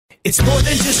It's more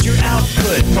than just your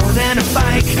output, more than a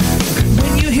bike.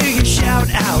 When you hear your shout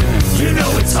out, you know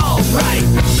it's all right.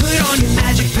 Put on your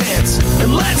magic pants and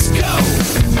let's go.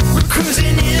 We're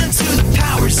cruising into the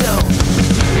power zone.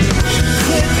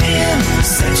 Clip in,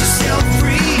 set yourself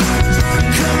free.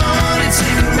 Come on and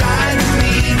take a ride with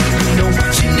me. Know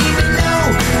what you need to know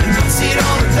and what's it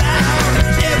all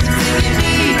about. Everything you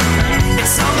need,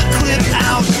 it's on the Clip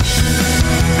Out.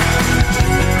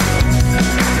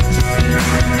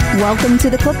 Welcome to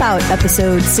the Clip Out,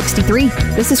 episode 63.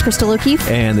 This is Crystal O'Keefe.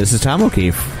 And this is Tom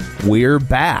O'Keefe. We're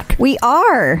back. We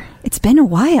are. It's been a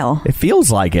while. It feels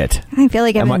like it. I feel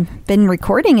like I haven't been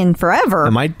recording in forever.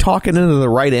 Am I talking into the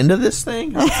right end of this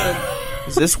thing?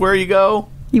 Is this where you go?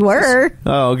 You were.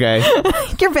 Oh, okay.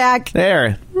 You're back.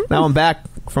 There. Now I'm back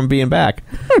from being back.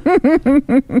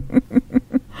 It's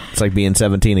like being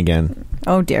 17 again.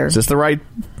 Oh, dear. Is this the right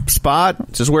spot?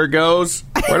 Is this where it goes?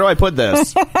 Where do I put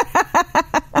this?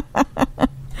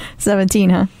 17,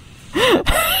 huh?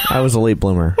 I was a late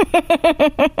bloomer.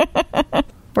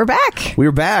 We're back. We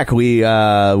were back. We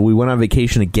went on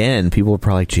vacation again. People were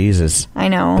probably like, Jesus. I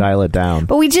know. Dial it down.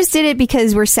 But we just did it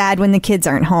because we're sad when the kids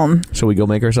aren't home. So we go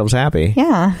make ourselves happy.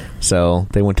 Yeah. So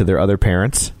they went to their other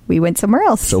parents. We went somewhere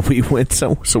else. So we went.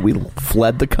 So we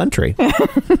fled the country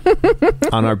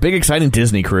on our big exciting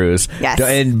Disney cruise. Yes.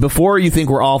 And before you think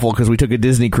we're awful because we took a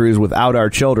Disney cruise without our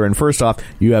children, first off,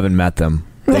 you haven't met them.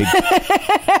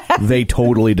 They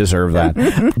totally deserve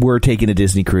that. We're taking a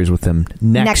Disney cruise with them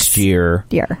next year.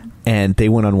 And they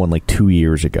went on one like 2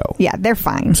 years ago. Yeah, they're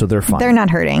fine. So they're fine. They're not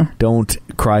hurting. Don't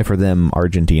cry for them,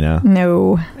 Argentina.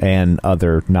 No. And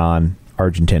other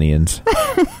non-Argentinians.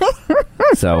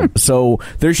 So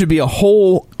there should be a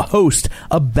whole host,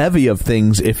 a bevy of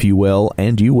things, if you will,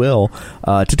 and you will,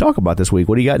 to talk about this week.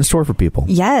 What do you got in store for people?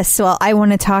 Yes. Well, I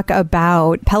want to talk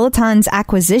about Peloton's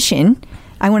acquisition.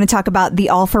 I want to talk about the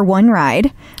All for One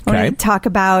ride. I want to talk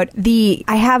about I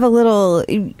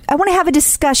want to have a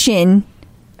discussion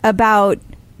about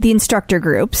the instructor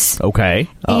groups. Okay.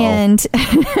 And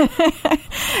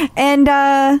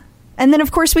and then,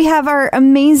 of course, we have our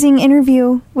amazing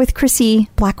interview with Krissy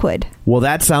Blackwood. Well,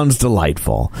 that sounds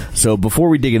delightful. So before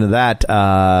we dig into that,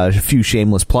 a few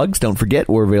shameless plugs. Don't forget,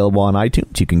 we're available on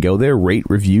iTunes. You can go there, rate,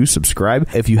 review, subscribe.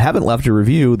 If you haven't left a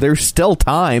review, there's still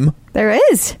time. There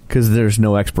is. Because there's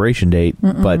no expiration date.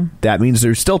 But that means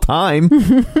there's still time.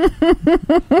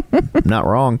 Not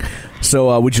wrong.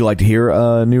 So would you like to hear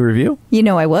a new review? You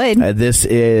know I would. This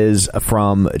is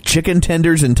from Chicken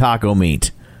Tenders and Taco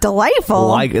Meat. Delightful.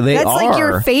 That's like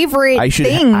your favorite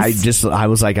things. I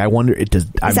was like, I wonder. Is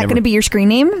that going to be your screen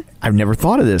name? I've never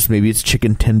thought of this. Maybe it's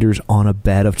chicken tenders on a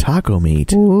bed of taco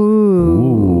meat.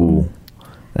 Ooh.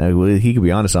 He could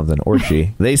be onto something, or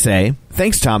she. They say,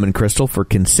 thanks, Tom and Crystal, for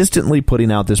consistently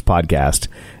putting out this podcast.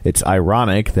 It's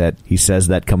ironic that he says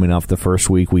that coming off the first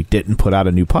week we didn't put out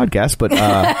a new podcast, but...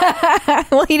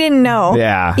 well, he didn't know.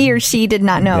 Yeah. He or she did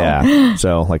not know. Yeah.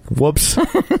 So, whoops.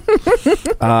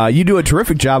 You do a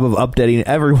terrific job of updating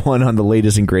everyone on the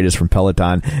latest and greatest from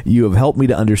Peloton. You have helped me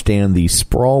to understand the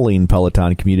sprawling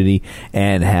Peloton community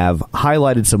and have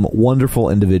highlighted some wonderful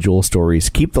individual stories.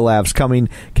 Keep the laughs coming.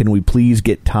 Can we please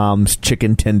get Tom's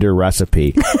chicken tender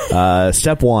recipe?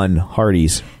 Step 1,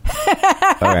 Hardee's.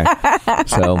 Okay.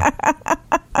 So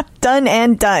done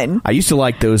and done. I used to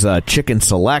like those chicken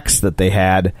selects that they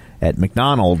had at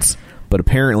McDonald's, but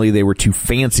apparently they were too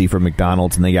fancy for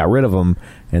McDonald's and they got rid of them.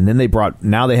 And then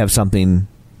now they have something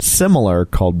similar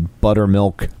called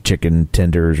buttermilk chicken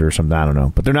tenders or something. I don't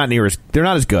know, but they're not as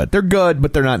good. They're good,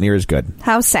 but they're not near as good.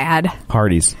 How sad.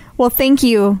 Hardee's. Well, thank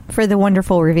you for the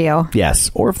wonderful review.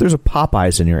 Yes. Or if there's a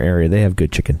Popeyes in your area, they have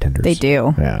good chicken tenders. They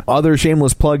do. Yeah. Other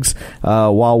shameless plugs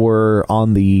while we're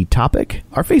on the topic.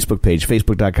 Our Facebook page,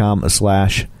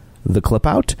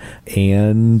 facebook.com/theclipout,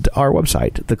 and our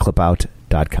website,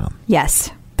 theclipout.com. Yes.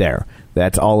 There.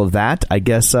 That's all of that. I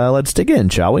guess let's dig in,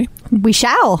 shall we? We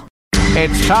shall.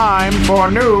 It's time for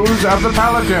News of the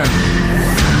Peloton.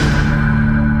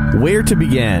 Where to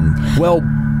begin? Well,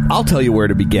 I'll tell you where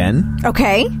to begin.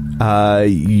 Okay.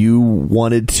 You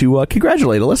wanted to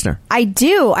congratulate a listener. I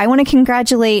do. I want to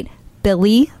congratulate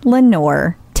Billy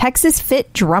Lenore, Texas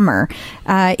Fit drummer.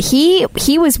 He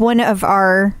was one of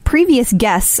our previous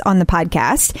guests on the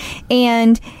podcast,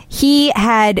 and he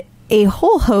had a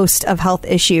whole host of health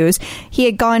issues. He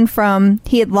had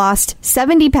lost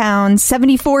 70 pounds,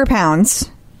 74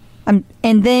 pounds,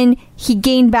 and then he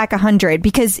gained back 100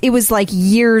 because it was like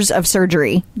years of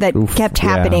surgery that kept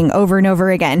happening over and over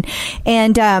again.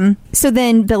 And so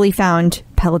then Billy found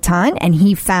Peloton, and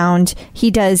he does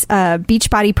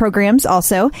Beachbody programs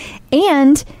also,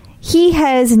 and he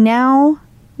has now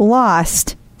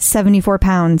lost 74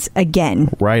 pounds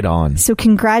again. Right on. So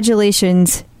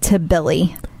congratulations to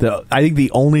Billy. I think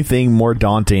the only thing more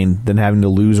daunting than having to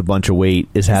lose a bunch of weight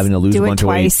is having to lose a bunch of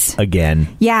weight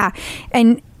again. Yeah.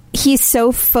 And he's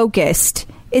so focused.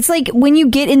 It's like when you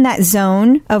get in that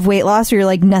zone of weight loss where you're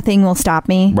like, nothing will stop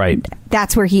me. Right.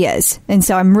 That's where he is. And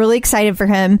so I'm really excited for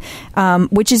him,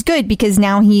 which is good because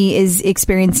now he is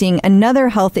experiencing another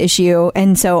health issue.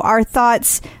 And so our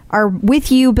thoughts are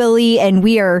with you, Billy, and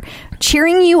we are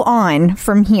cheering you on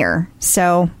from here.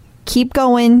 So keep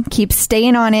going. Keep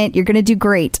staying on it. You're going to do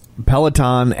great.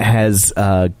 Peloton has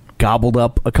gobbled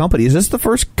up a company. Is this the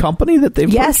first company that they've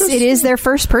purchased? Yes, it is their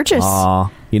first purchase. Aw,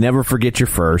 you never forget your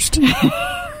first.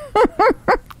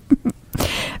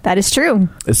 That is true.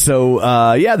 So,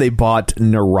 they bought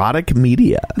Neurotic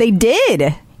Media. They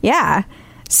did. Yeah.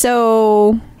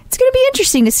 So it's going to be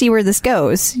interesting to see where this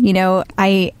goes. You know,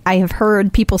 I have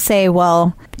heard people say,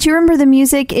 well, do you remember the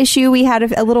music issue we had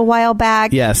a little while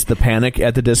back? Yes, the Panic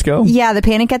at the Disco. Yeah, the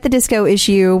Panic at the Disco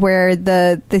issue where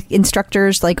the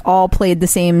instructors like all played the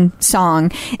same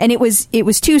song, and it was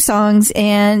 2 songs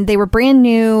and they were brand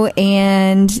new,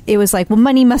 and it was like, well,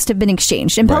 money must have been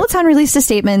exchanged. And Peloton released a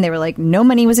statement. They were like, no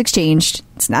money was exchanged.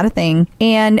 It's not a thing.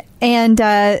 And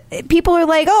people are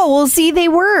like, oh, well, see, they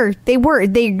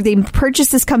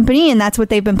purchased this company, and that's what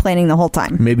they've been planning the whole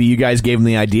time. Maybe you guys gave them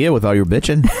the idea with all your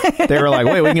bitching. They were like,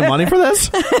 wait, we can get money for this?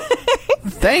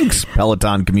 Thanks,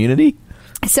 Peloton community.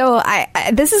 So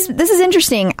this is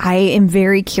interesting. I am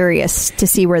very curious to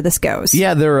see where this goes.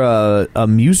 Yeah, they're a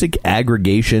music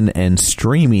aggregation and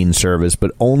streaming service,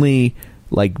 but only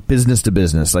like business to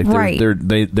business. Like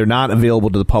they're not available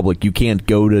to the public. You can't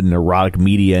go to Neurotic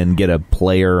Media and get a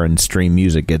player and stream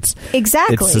music. It's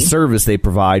a service they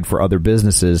provide for other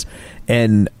businesses,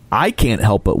 and I can't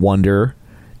help but wonder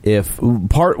if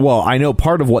I know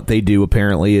part of what they do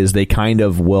apparently is they kind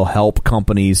of will help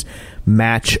companies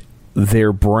match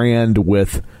their brand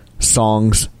with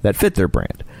songs that fit their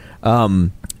brand.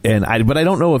 But I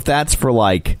don't know if that's for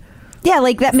like. Yeah,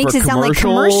 like that makes it sound like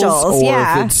commercials. Or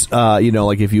if it's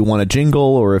like if you want a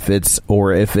jingle, or if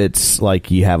it's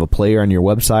like you have a player on your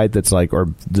website that's like,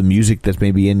 or the music that's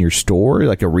maybe in your store,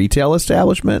 like a retail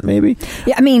establishment, maybe.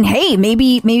 Yeah, I mean, hey,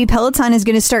 maybe Peloton is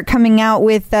going to start coming out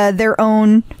with their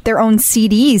own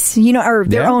CDs, or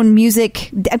their own music,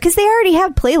 because they already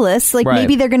have playlists. Like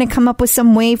maybe they're going to come up with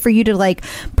some way for you to like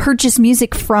purchase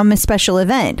music from a special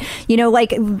event.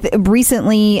 Like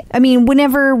recently, I mean,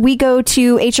 whenever we go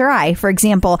to HRI, for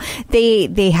example,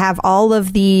 they have all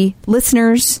of the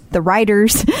listeners, the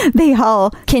writers, they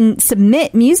all can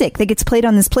submit music that gets played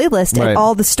on this playlist at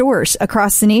all the stores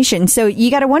across the nation. So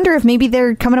you got to wonder if maybe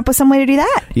they're coming up with some way to do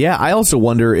that. Yeah, I also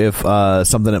wonder if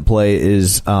something at play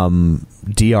is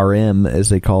DRM, as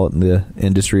they call it in the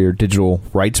industry, or digital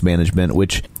rights management,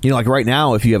 which, like right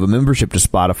now, if you have a membership to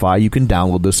Spotify, you can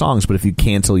download those songs, but if you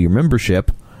cancel your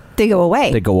membership, they go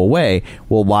away.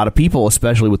 Well, a lot of people,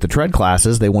 especially with the tread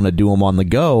classes, they want to do them on the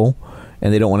go,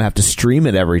 and they don't want to have to stream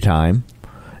it every time.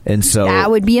 And so that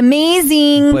would be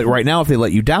amazing. But right now, if they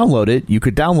let you download it, you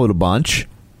could download a bunch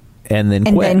and then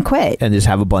quit and just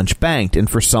have a bunch banked. And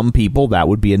for some people, that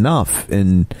would be enough.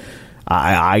 And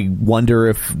I wonder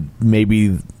if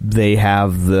maybe they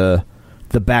have the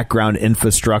background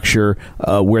infrastructure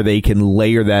where they can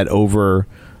layer that over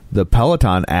the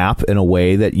Peloton app in a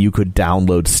way that you could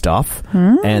download stuff,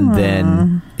 and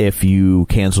then if you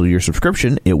cancel your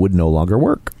subscription, it would no longer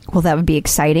work. Well, that would be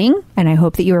exciting, and I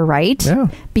hope that you are right,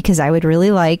 because I would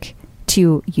really like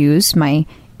to use my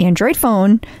Android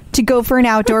phone to go for an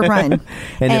outdoor run.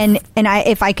 and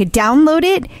if I could download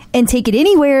it and take it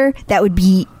anywhere, that would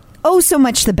be so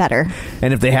much the better.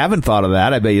 And if they haven't thought of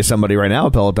that, I bet you somebody right now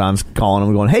at Peloton's calling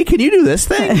them going, hey, can you do this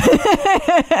thing?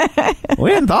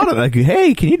 We hadn't thought of it. Like,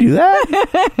 hey, can you do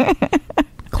that?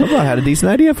 Clubhouse had a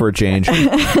decent idea for a change.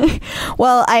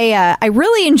 Well, I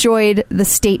really enjoyed the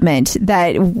statement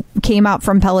that came out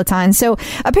from Peloton. So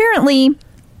apparently,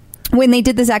 when they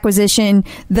did this acquisition,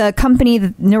 the company,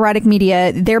 the Neurotic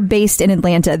Media, they're based in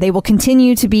Atlanta. They will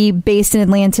continue to be based in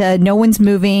Atlanta. No one's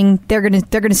moving. They're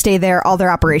gonna stay there. All their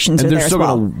operations are there as well. They're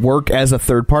still going to work as a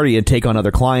third party and take on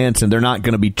other clients, and they're not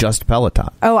going to be just Peloton.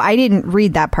 Oh, I didn't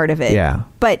read that part of it. Yeah,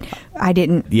 but I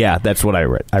didn't. Yeah, that's what I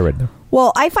read. I read them.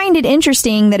 Well, I find it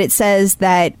interesting that it says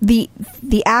that the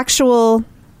actual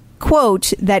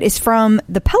quote that is from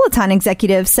the Peloton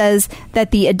executive says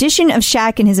that the addition of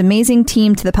Shaq and his amazing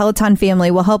team to the Peloton family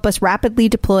will help us rapidly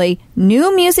deploy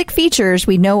new music features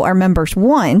we know our members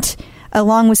want,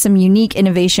 along with some unique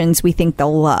innovations we think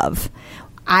they'll love.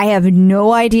 I have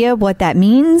no idea what that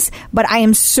means, but I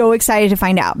am so excited to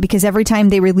find out because every time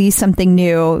they release something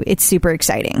new, it's super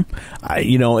exciting.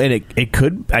 And it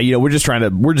could, we're just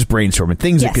brainstorming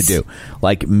things it could do.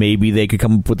 Like maybe they could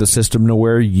come up with a system to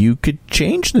where you could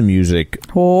change the music.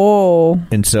 Oh.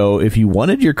 And so if you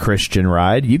wanted your Christian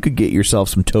ride, you could get yourself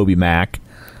some Toby Mac.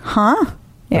 Huh?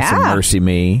 Yeah. Some Mercy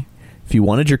Me. If you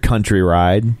wanted your country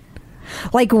ride.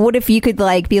 Like, what if you could,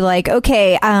 like, be like,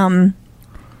 okay,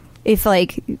 if,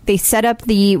 like, they set up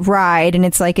the ride and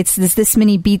it's like, it's this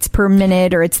many beats per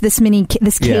minute or it's this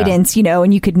cadence,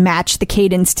 and you could match the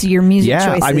cadence to your music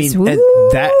choices. I mean, and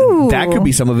that could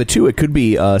be some of it, too. It could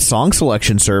be a song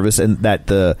selection service and that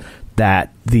the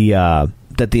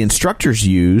instructors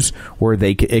use where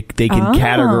they can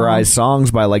categorize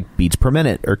songs by like beats per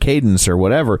minute or cadence or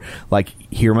whatever. Like,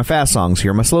 here are my fast songs,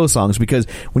 here are my slow songs. Because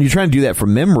when you're trying to do that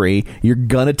from memory, you're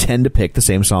going to tend to pick the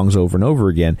same songs over and over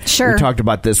again. Sure. We talked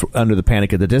about this under the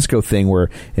Panic at the Disco thing where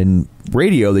in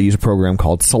radio they use a program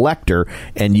called Selector,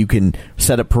 and you can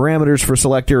set up parameters for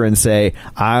Selector and say,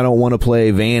 I don't want to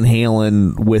play Van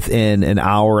Halen within an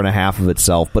hour and a half of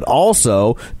itself, but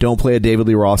also don't play a David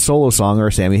Lee Roth solo song or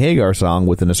a Sammy Hagar song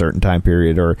within a certain time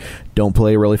period, or don't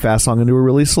play a really fast song into a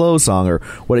really slow song, or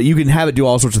what. You can have it do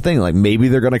all sorts of things. Like maybe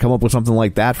they're going to come up with something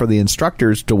like that for the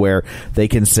instructors to where they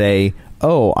can say,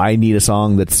 oh, I need a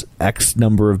song that's X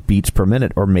number of beats per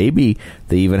minute. Or maybe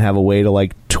they even have a way to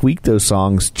like tweak those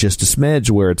songs just a smidge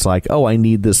where it's like, oh, I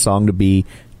need this song to be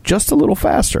just a little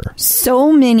faster.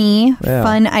 So many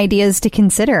fun ideas to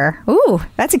consider. Ooh,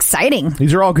 that's exciting.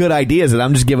 These are all good ideas that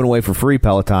I'm just giving away for free,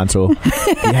 Peloton. So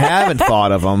if you haven't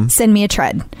thought of them, send me a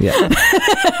tread. Yeah.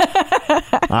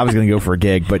 I was going to go for a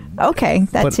gig, but okay,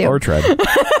 that too. Or tread.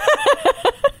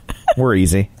 We're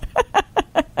easy.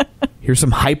 Here's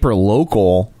some hyper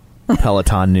local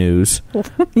Peloton news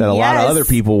that a lot of other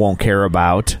people won't care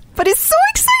about, but it's so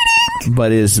exciting.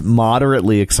 But is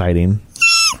moderately exciting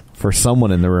for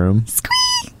someone in the room.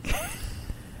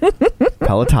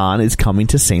 Peloton is coming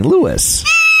to St. Louis.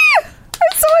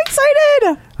 I'm so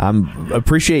excited.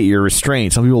 Appreciate your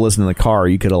restraint. Some people listen in the car.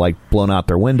 You could have like blown out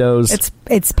their windows.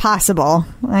 It's possible.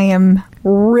 I am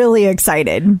really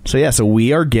excited. So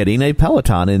we are getting a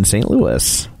Peloton in St.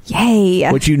 Louis. Yay.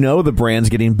 Which the brand's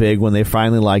getting big when they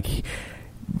finally like,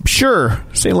 sure,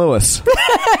 St. Louis.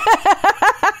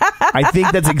 I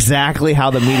think that's exactly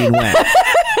how the meeting went.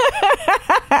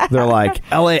 They're like,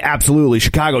 LA, absolutely.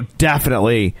 Chicago,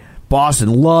 definitely.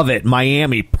 Boston, love it.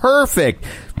 Miami, perfect.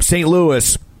 St.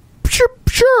 Louis,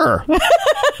 sure.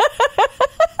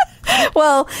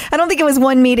 Well, I don't think it was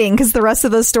one meeting because the rest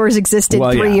of those stores existed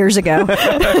 3 years ago.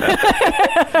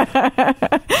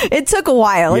 It took a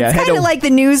while. It's kind of like the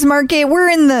news market. We're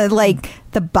in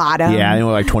the bottom. Yeah, I think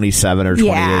we're like 27 or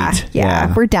 28.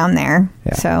 Yeah, we're down there.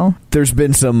 Yeah. So there's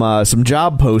been some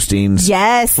job postings.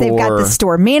 Yes, they've got the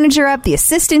store manager up, the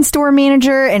assistant store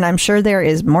manager, and I'm sure there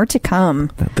is more to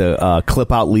come. The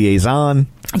clip out liaison.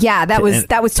 Yeah, that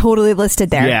was totally listed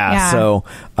there. Yeah. So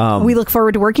we look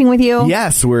forward to working with you.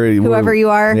 Yes, whoever you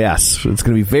are. Yes, it's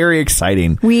going to be very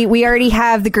exciting. We already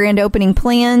have the grand opening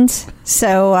planned,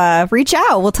 so reach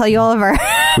out. We'll tell you all of our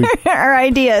our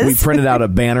ideas. We printed out a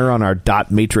banner on our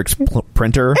dot matrix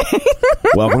printer.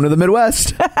 Welcome to the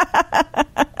Midwest.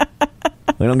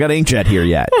 We don't got inkjet here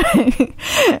yet.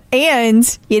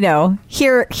 And,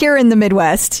 here in the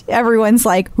Midwest, everyone's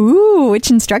like, ooh, which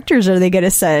instructors are they going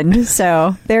to send?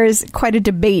 So there's quite a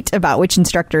debate about which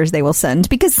instructors they will send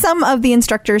because some of the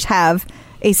instructors have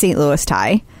a St. Louis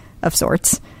tie of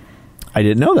sorts. I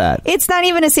didn't know that. It's not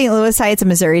even a St. Louis tie. It's a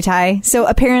Missouri tie. So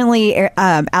apparently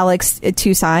Alex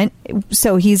Toussaint,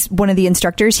 so he's one of the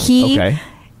instructors. He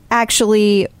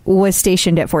actually was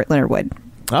stationed at Fort Leonard Wood.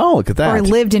 Oh, look at that. Or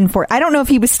lived in Fort. I don't know if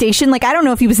he was stationed. I don't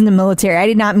know if he was in the military. I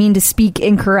did not mean to speak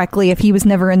incorrectly if he was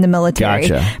never in the military.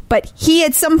 Gotcha. But he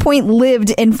at some point lived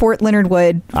in Fort Leonard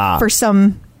Wood for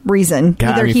some reason.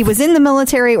 Either he was in the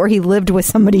military or he lived with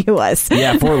somebody who was.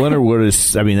 Yeah, Fort Leonard Wood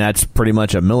is, that's pretty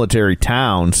much a military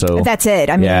town. So that's it.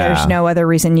 There's no other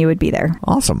reason you would be there.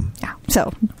 Awesome. Yeah.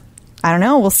 So I don't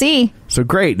know. We'll see. So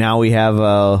great. Now we have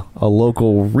a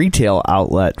local retail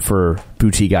outlet for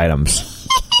boutique items.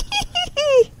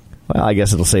 Well, I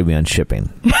guess it'll save me on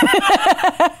shipping.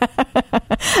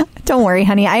 Don't worry,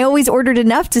 honey. I always ordered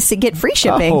enough to get free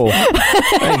shipping. Oh,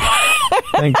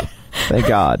 Thank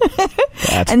God.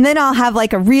 And then I'll have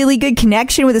like a really good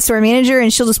connection with the store manager,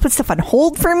 and she'll just put stuff on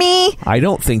hold for me. I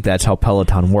don't think that's how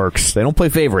Peloton works. They don't play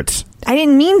favorites. I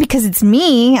didn't mean because it's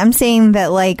me. I'm saying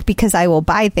that like because I will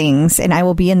buy things and I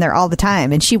will be in there all the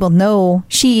time, and she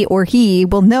or he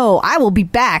will know I will be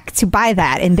back to buy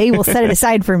that, and they will set it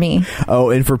aside for me. Oh,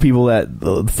 and for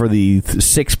the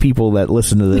 6 people that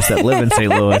listen to this that live in St.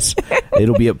 Louis,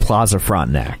 it'll be at Plaza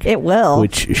Frontenac. It will.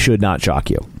 Which should not shock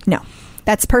you. No.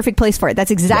 That's the perfect place for it.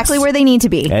 That's exactly where they need to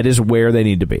be. That is where they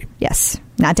need to be. Yes.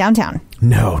 Not downtown.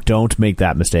 No, don't make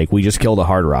that mistake. We just killed a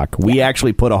Hard Rock. We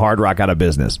actually put a Hard Rock out of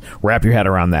business. Wrap your head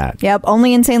around that. Yep.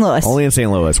 Only in St. Louis. Only in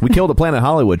St. Louis. We killed a Planet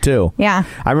Hollywood, too. Yeah.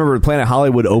 I remember Planet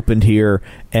Hollywood opened here,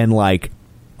 and like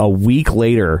a week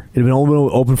later, it had been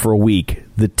only open for a week,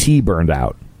 the T burned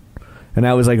out. And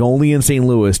I was like, only in St.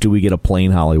 Louis do we get a plain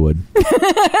Hollywood.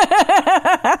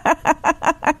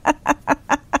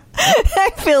 I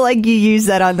feel like you used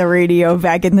that on the radio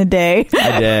back in the day.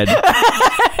 I did.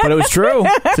 But it was true.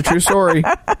 It's a true story.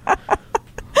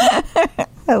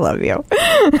 I love you.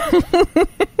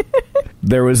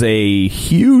 There was a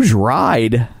huge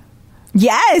ride.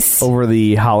 Yes. Over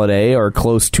the holiday, or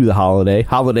close to the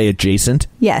holiday adjacent.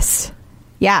 Yes.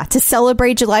 Yeah. To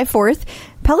celebrate July 4th,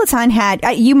 Peloton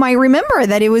had, you might remember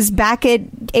that it was back at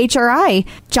HRI.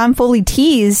 John Foley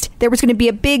teased there was going to be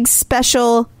a big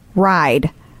special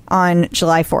ride on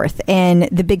July 4th. And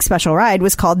the big special ride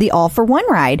was called the All for One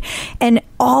ride. And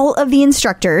all of the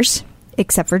instructors,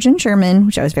 except for Jen Sherman,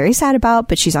 which I was very sad about,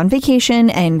 but she's on vacation,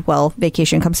 and, well,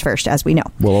 vacation comes first, as we know.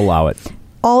 We'll allow it.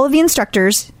 All of the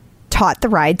instructors taught the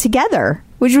ride together,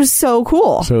 which was so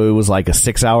cool. So it was like a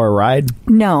 6-hour ride?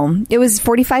 No, it was a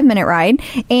 45-minute ride,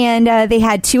 and they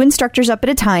had 2 instructors up at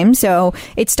a time. So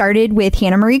it started with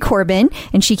Hannah Marie Corbin,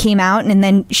 and she came out, and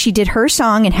then she did her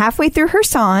song, and halfway through her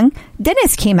song,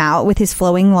 Dennis came out with his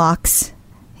flowing locks.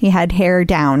 He had hair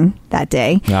down that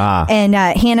day. And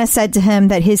Hannah said to him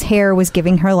that his hair was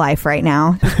giving her life right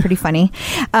now. It was pretty funny.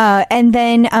 And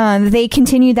then they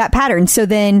continued that pattern. So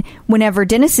then whenever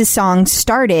Dennis's song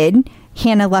started,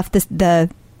 Hannah left the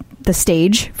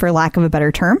stage, for lack of a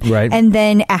better term. Right. And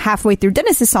then halfway through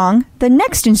Dennis's song, the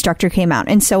next instructor came out,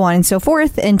 and so on and so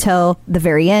forth until the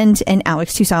very end. And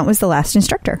Alex Toussaint was the last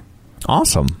instructor.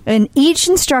 Awesome. And each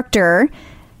instructor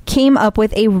came up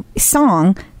with a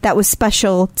song that was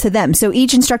special to them. So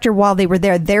each instructor, while they were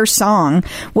there, their song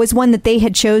was one that they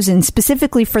had chosen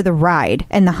specifically for the ride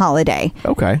and the holiday.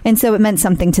 Okay. And so it meant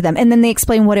something to them. And then they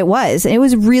explained what it was. And it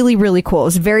was really, really cool. It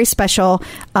was very special.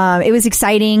 It was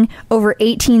exciting. Over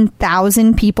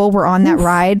 18,000 people were on that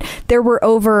ride. There were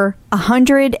over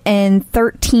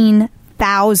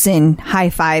 113,000 high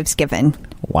fives given.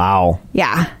 Wow.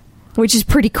 Yeah. Which is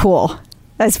pretty cool.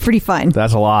 That's pretty fun.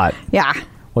 That's a lot. Yeah.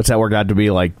 What's that work out to be,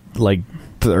 like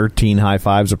 13 high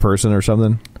fives a person or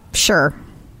something? Sure.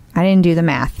 I didn't do the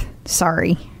math.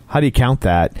 Sorry. How do you count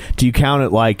that? Do you count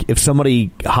it like if somebody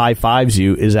high fives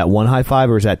you, is that 1 high five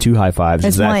or is that 2 high fives?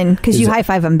 It's 1 because you high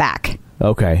five them back.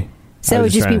 Okay. So it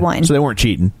would just be 1. So they weren't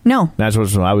cheating. No. That's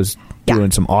what I was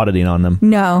doing some auditing on them.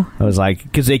 No. I was like,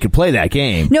 because they could play that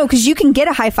game. No, because you can get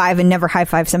a high five and never high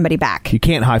five somebody back. You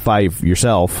can't high five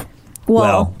yourself.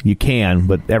 Well, you can,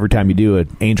 but every time you do it,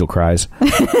 angel cries.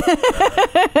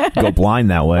 Go blind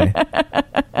that way.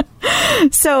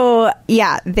 So,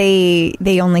 yeah,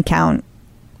 they only count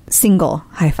single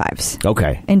high fives.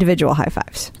 Okay. Individual high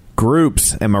fives.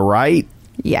 Groups, am I right?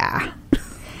 Yeah.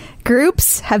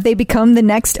 Groups, have they become the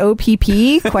next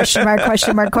OPP? Question mark,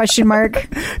 question mark, question mark.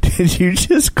 Did you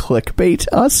just clickbait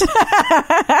us?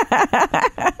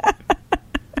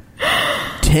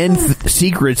 10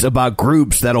 secrets about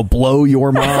groups that'll blow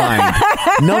your mind.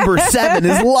 Number 7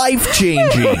 is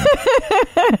life-changing. Yeah,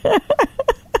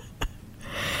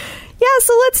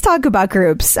 so let's talk about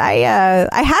groups. I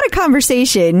had a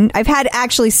conversation. I've had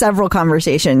actually several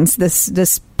conversations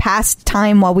this past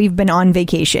time while we've been on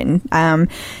vacation.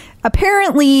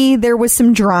 Apparently, there was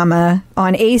some drama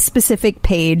on a specific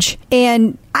page,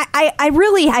 and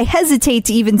I hesitate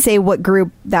to even say what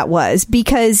group that was,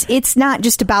 because it's not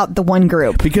just about the one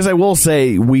group. Because I will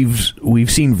say we've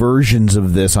seen versions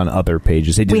of this on other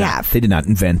pages. They did not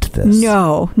invent this.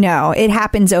 No, it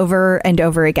happens over and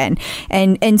over again,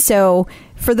 and so.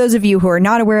 For those of you who are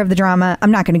not aware of the drama,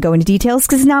 I'm not going to go into details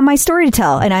because it's not my story to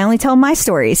tell, and I only tell my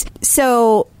stories.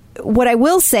 So what I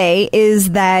will say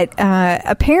is that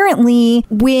apparently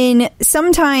when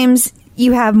sometimes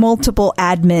you have multiple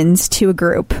admins to a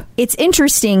group, it's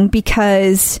interesting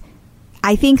because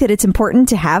I think that it's important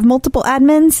to have multiple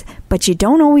admins, but you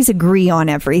don't always agree on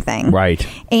everything. Right.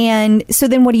 And so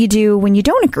then what do you do when you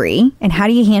don't agree, and how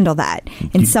do you handle that?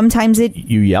 And sometimes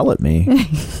you yell at me.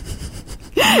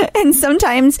 And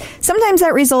sometimes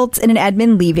that results in an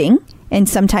admin leaving. And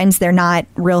sometimes they're not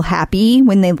real happy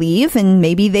when they leave, and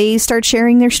maybe they start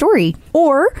sharing their story.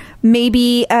 Or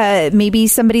maybe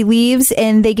somebody leaves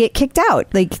and they get kicked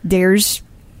out. Like there's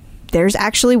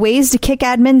actually ways to kick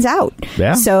admins out.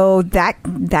 Yeah. So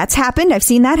that's happened. I've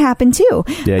seen that happen too.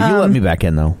 Yeah, you let me back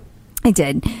in though. I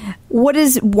did.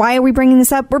 Why are we bringing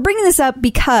this up? We're bringing this up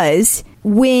because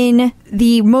when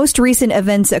the most recent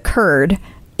events occurred,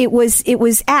 it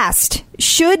was asked,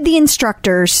 should the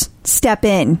instructors step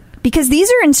in? Because these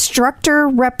are instructor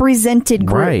represented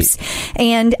groups. Right.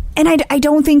 And I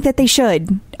don't think that they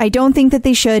should. I don't think that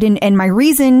they should. And my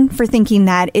reason for thinking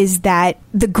that is that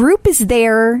the group is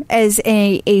there as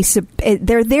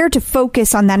they're there to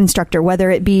focus on that instructor, whether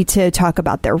it be to talk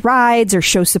about their rides or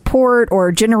show support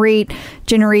or generate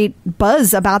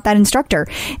buzz about that instructor.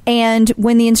 And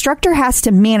when the instructor has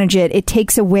to manage it, it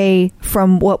takes away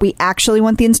from what we actually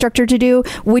want the instructor to do,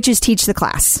 which is teach the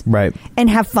class. Right. And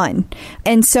have fun.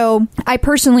 And so I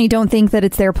personally don't think that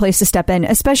it's their place to step in,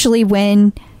 especially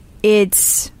when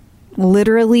it's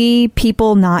literally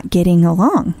people not getting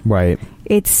along. Right.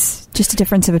 It's just a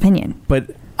difference of opinion.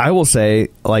 But I will say,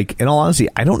 like, in all honesty,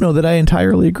 I don't know that I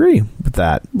entirely agree with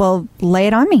that. Well, lay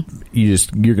it on me.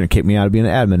 You're going to kick me out of being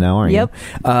an admin now, aren't you?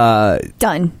 Yep.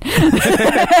 Done.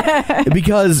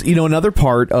 Because, another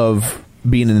part of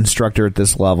being an instructor at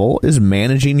this level is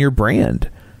managing your brand.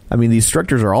 I mean, these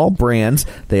instructors are all brands.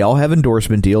 They all have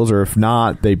endorsement deals, or if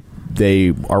not,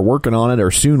 they are working on it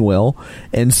or soon will.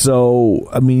 And so,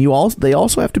 I mean, they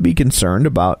also have to be concerned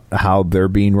about how they're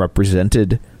being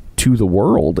represented to the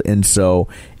world. And so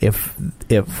if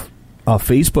a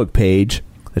Facebook page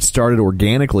that started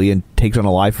organically and takes on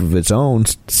a life of its own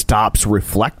stops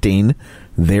reflecting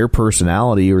their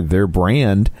personality or their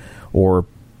brand, or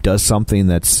does something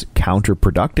that's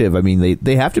counterproductive, I mean,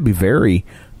 they have to be very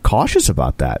cautious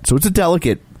about that. So it's a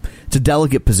delicate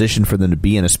position for them to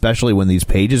be in, especially when these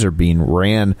pages are being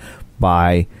ran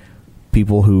by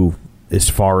people who, as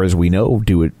far as we know,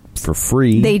 do it for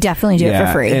free. They definitely do it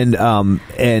for free. And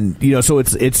so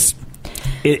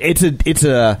it's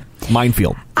a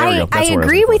minefield. I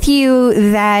agree with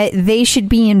you that they should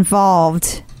be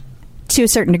involved to a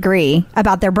certain degree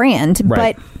about their brand,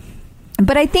 right.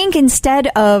 But I think instead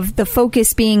of the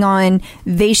focus being on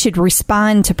they should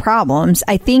respond to problems,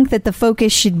 I think that the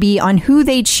focus should be on who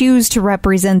they choose to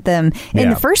represent them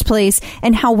in the first place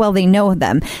and how well they know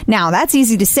them. Now, that's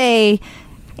easy to say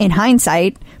in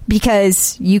hindsight,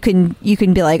 because you can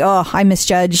be like, oh, I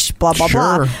misjudged, blah, blah,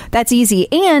 blah. That's easy.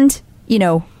 And,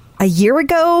 a year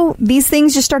ago, these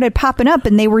things just started popping up,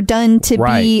 and they were done to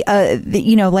be,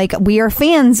 like, we are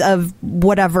fans of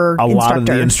whatever instructor. A lot of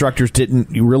the instructors didn't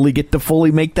really get to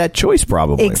fully make that choice,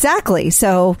 probably. Exactly.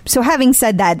 So having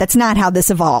said that, that's not how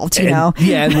this evolved, know?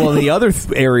 Yeah, and well, the other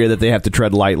area that they have to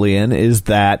tread lightly in is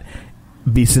that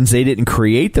since they didn't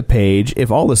create the page, if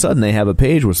all of a sudden they have a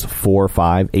page with 4,000,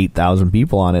 5,000, 8,000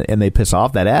 people on it, and they piss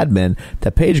off that admin,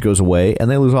 that page goes away, and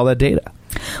they lose all that data.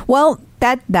 Well,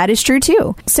 that is true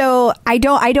too. So I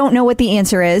don't know what the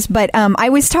answer is, but I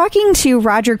was talking to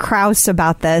Roger Krause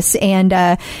about this,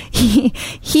 and he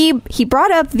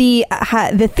brought up the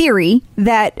theory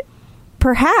that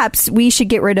perhaps we should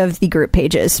get rid of the group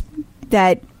pages,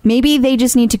 that maybe they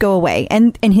just need to go away.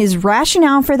 And his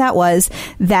rationale for that was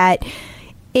that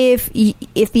if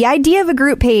the idea of a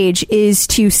group page is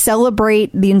to celebrate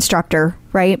the instructor,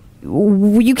 right?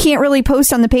 You can't really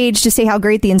post on the page to say how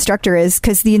great the instructor is,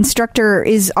 because the instructor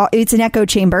it's an echo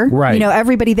chamber. Right.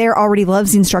 Everybody there already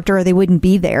loves the instructor, or they wouldn't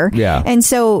be there. Yeah. And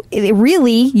so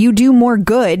really, you do more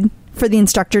good for the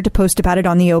instructor to post about it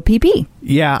on the OPP.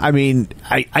 Yeah. I mean,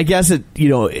 I guess I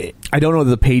don't know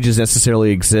that the pages necessarily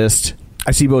exist.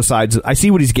 I see both sides. I see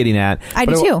what he's getting at. I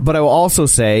do too. But I will also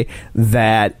say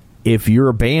that if you're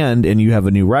a band and you have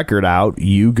a new record out,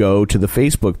 you go to the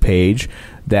Facebook page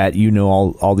that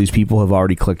all these people have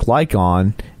already clicked like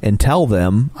on and tell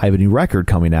them, I have a new record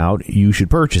coming out, you should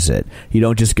purchase it. You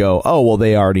don't just go, oh, well,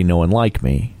 they already know and like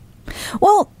me.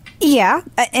 Well, yeah,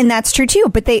 and that's true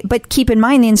too. But keep in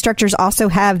mind, the instructors also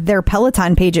have their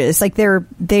Peloton pages, like they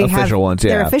official have ones,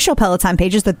 yeah. Their official Peloton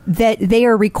pages that they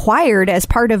are required as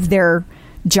part of their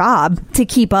job to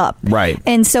keep up. Right.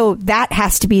 And so that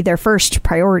has to be their first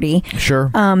priority. Sure.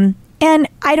 And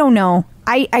I don't know.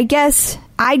 I guess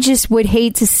I just would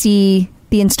hate to see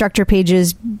the instructor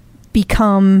pages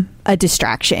become a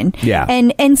distraction. Yeah.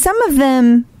 And some of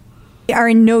them are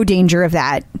in no danger of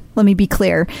that. Let me be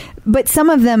clear. But some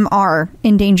of them are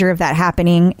in danger of that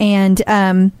happening. And,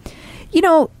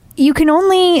 you can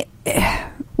only,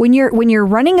 when you're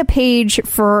running a page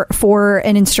for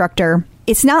an instructor,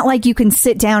 it's not like you can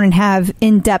sit down and have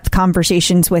in-depth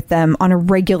conversations with them on a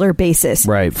regular basis.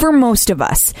 Right. For most of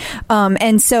us.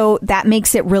 And so that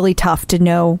makes it really tough to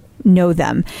know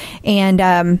them. And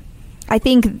I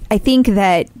think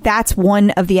that that's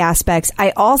one of the aspects.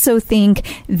 I also think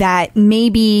that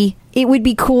maybe it would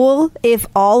be cool if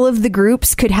all of the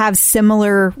groups could have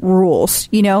similar rules,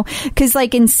 because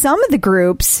like in some of the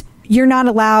groups, you're not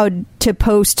allowed to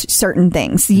post certain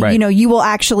things. Right. You will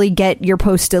actually get your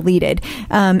post deleted.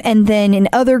 And then in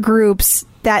other groups,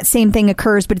 that same thing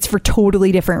occurs, but it's for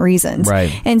totally different reasons.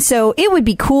 Right. And so it would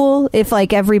be cool if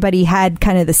like everybody had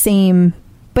kind of the same.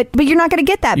 But you're not going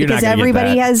to get that because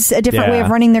everybody has a different way of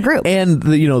running their group. And,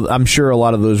 I'm sure a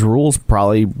lot of those rules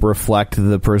probably reflect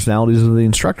the personalities of the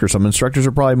instructors. Some instructors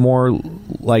are probably more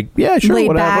like, yeah, sure, laid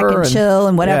whatever. back and chill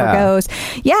and whatever goes.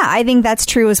 Yeah, I think that's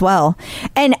true as well.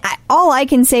 And all I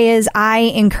can say is I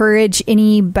encourage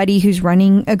anybody who's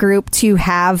running a group to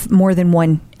have more than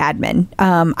one admin.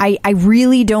 I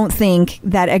really don't think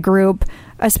that a group,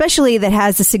 especially that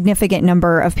has a significant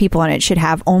number of people on it, should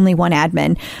have only one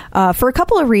admin for a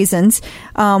couple of reasons.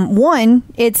 One,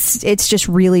 it's just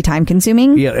really time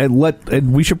consuming. Yeah,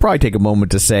 and we should probably take a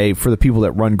moment to say for the people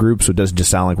that run groups, so it doesn't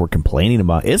just sound like we're complaining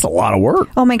about it. It's a lot of work.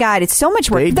 Oh my God, it's so much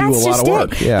work. That's just a lot of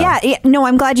work. Yeah. No,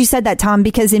 I'm glad you said that, Tom,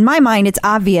 because in my mind it's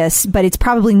obvious, but it's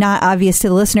probably not obvious to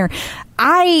the listener.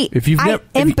 I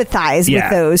empathize with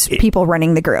those people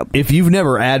running the group. If you've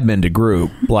never adminned a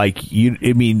group, like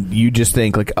you just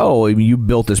think like, oh, you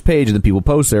built this page and then people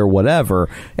post there, whatever.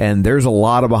 And there's a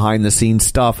lot of behind the scenes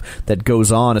stuff that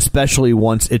goes on, especially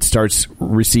once it starts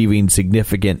receiving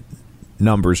significant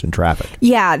numbers and traffic.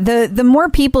 Yeah, the more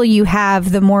people you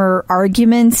have, the more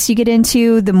arguments you get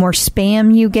into, the more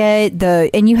spam you get,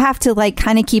 and you have to like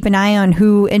kind of keep an eye on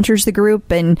who enters the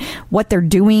group and what they're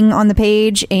doing on the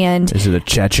page. And is it a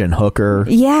Chechen hooker?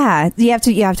 Yeah, you have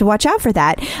to watch out for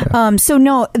that. Yeah. So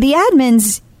no, the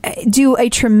admins do a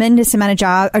tremendous amount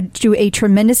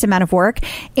of work,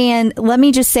 and let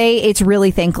me just say it's really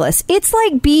thankless. It's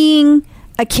like being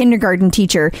a kindergarten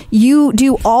teacher. You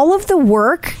do all of the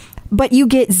work, but you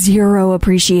get zero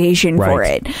appreciation for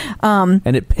it.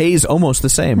 And it pays almost the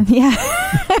same. Yeah.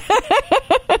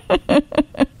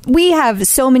 We have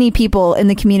so many people in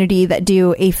the community that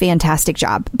do a fantastic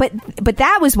job. But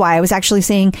that was why I was actually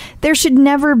saying there should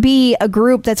never be a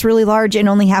group that's really large and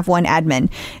only have one admin.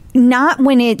 Not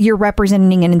when you're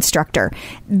representing an instructor.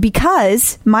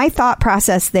 Because my thought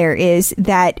process there is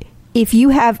that if you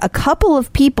have a couple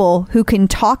of people who can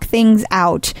talk things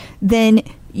out, then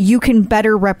you can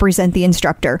better represent the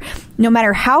instructor. No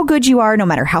matter how good you are, no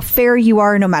matter how fair you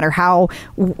are, no matter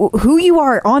who you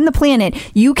are on the planet,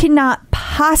 you cannot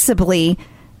possibly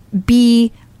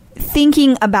be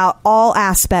thinking about all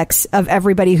aspects of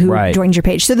everybody who joins your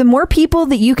page. So the more people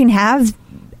that you can have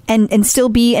and still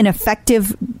be an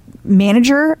effective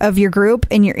manager of your group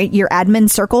and your admin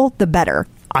circle, the better.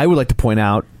 I would like to point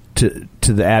out to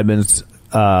the admins,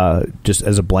 just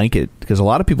as a blanket, because a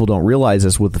lot of people don't realize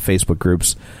this with the Facebook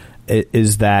groups,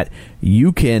 is that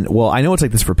you can, well, I know it's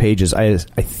like this for pages. I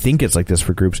think it's like this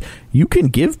for groups. You can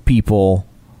give people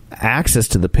access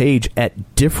to the page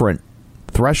at different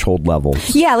threshold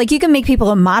levels. Yeah, like you can make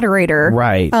people a moderator.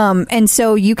 Right. And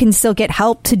so you can still get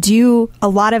help to do a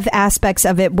lot of aspects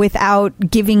of it without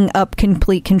giving up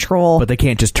complete control. But they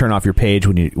can't just turn off your page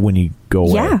when you go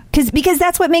away. Yeah, because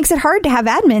that's what makes it hard to have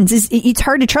admins. Is it's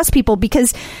hard to trust people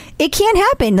because it can't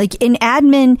happen. Like an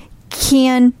admin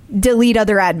can delete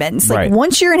other admins. Like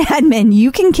once you're an admin,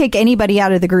 you can kick anybody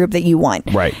out of the group that you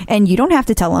want. Right. And you don't have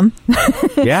to tell them.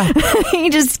 Yeah. You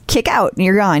just kick out and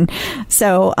you're gone.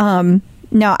 So,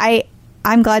 no,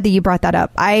 I'm glad that you brought that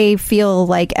up. I feel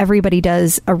like everybody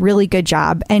does a really good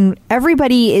job and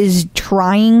everybody is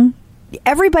trying.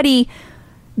 Everybody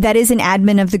that is an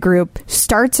admin of the group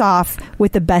starts off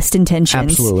with the best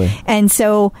intentions. Absolutely. And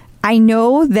so I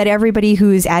know that everybody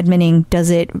who is adminning does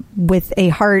it with a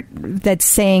heart that's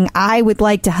saying, I would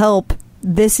like to help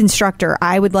this instructor.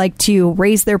 I would like to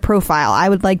raise their profile. I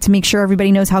would like to make sure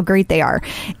everybody knows how great they are.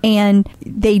 And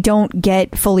they don't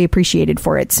get fully appreciated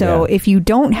for it. So if you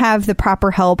don't have the proper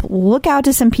help, look out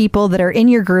to some people that are in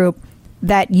your group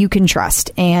that you can trust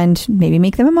and maybe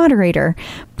make them a moderator.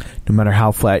 No matter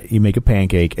how flat you make a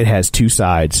pancake, it has two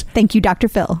sides. Thank you, Dr.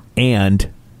 Phil.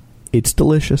 And it's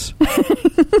delicious.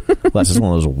 Unless it's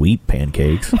one of those wheat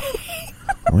pancakes.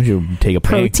 Why don't you take a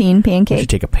protein pancake? Why don't you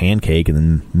take a pancake and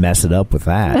then mess it up with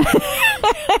that?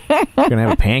 If you're gonna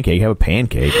have a pancake, have a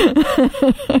pancake.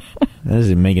 That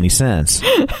doesn't make any sense.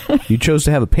 You chose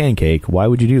to have a pancake. Why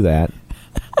would you do that?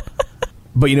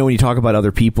 But when you talk about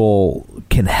other people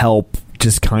can help,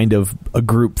 just kind of a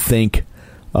group think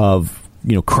of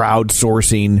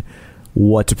crowdsourcing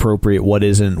what's appropriate, what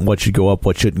isn't, what should go up,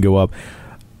 what shouldn't go up.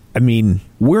 I mean,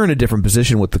 we're in a different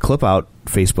position with the Clip Out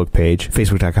Facebook page,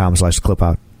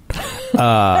 facebook.com/clipout,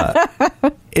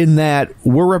 in that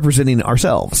we're representing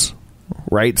ourselves,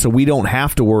 right? So we don't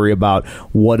have to worry about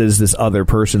what does this other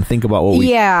person think about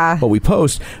what we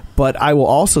post. But I will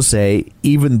also say,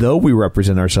 even though we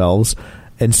represent ourselves,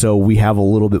 and so we have a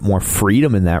little bit more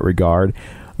freedom in that regard,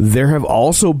 there have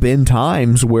also been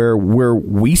times where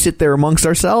we sit there amongst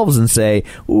ourselves and say,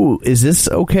 ooh, is this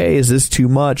okay? Is this too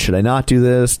much? Should I not do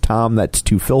this? Tom, that's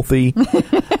too filthy.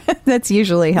 That's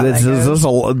usually how that goes.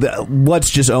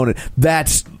 Let's just own it.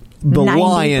 That's the 90%.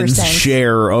 Lion's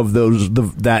share of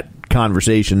that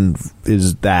conversation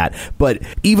is that. But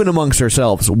even amongst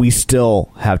ourselves, we still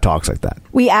have talks like that.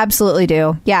 We absolutely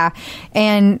do. Yeah.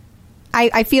 And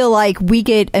I feel like we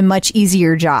get a much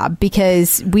easier job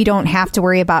because we don't have to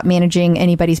worry about managing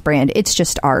anybody's brand. It's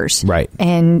just ours. Right.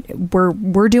 And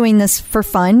we're doing this for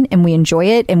fun, and we enjoy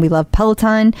it, and we love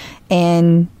Peloton,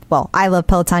 and well, I love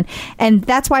Peloton, and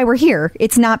that's why we're here.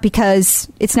 It's not because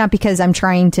I'm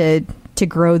trying to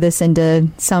grow this into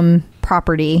some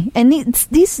property. And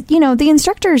these the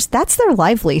instructors, that's their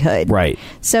livelihood. Right.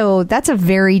 So that's a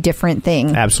very different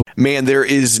thing. Absolutely. Man, there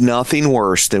is nothing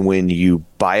worse than when you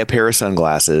buy a pair of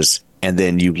sunglasses and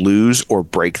then you lose or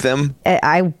break them.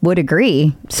 I would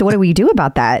agree. So what do we do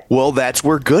about that? Well, that's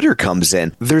where Goodr comes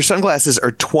in. Their sunglasses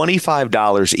are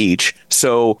 $25 each,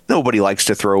 so nobody likes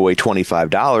to throw away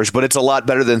 $25, but it's a lot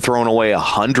better than throwing away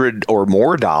 $100 or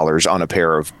more on a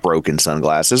pair of broken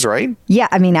sunglasses, right? Yeah,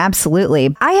 I mean,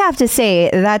 absolutely. I have to say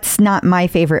that's not my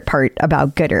favorite part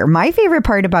about Goodr. My favorite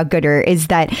part about Goodr is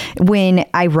that when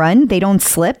I run, they don't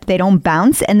slip, they don't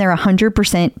bounce, and they're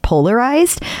 100%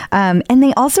 polarized. And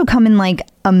they also come in like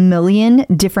a million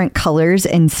different colors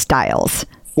and styles.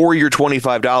 For your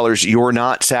 $25, you're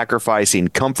not sacrificing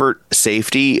comfort,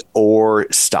 safety, or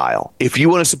style. If you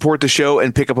want to support the show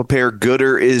and pick up a pair,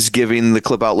 Goodr is giving the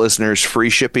Clip Out listeners free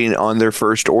shipping on their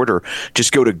first order.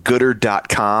 Just go to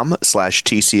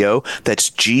goodr.com/TCO. That's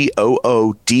GOODR.com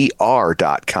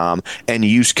and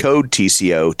use code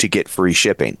TCO to get free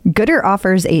shipping. Goodr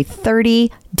offers a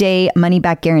 30-day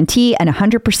money-back guarantee and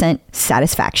 100%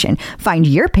 satisfaction. Find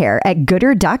your pair at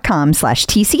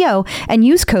goodr.com/TCO and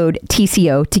use code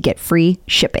TCO to get free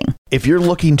shipping. If you're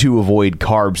looking to avoid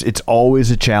carbs, it's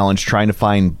always a challenge trying to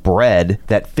find bread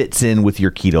that fits in with your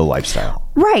keto lifestyle.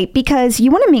 Right, because you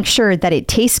want to make sure that it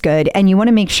tastes good and you want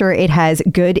to make sure it has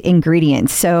good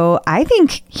ingredients. So I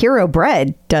think Hero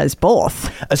Bread does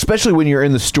both. Especially when you're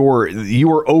in the store,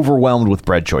 you are overwhelmed with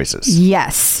bread choices.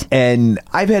 Yes. And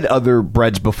I've had other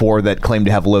breads before that claim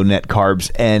to have low net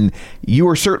carbs, and you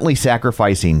are certainly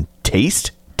sacrificing taste,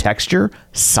 texture,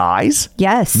 size.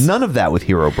 Yes. None of that with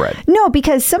Hero Bread. No,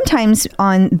 because sometimes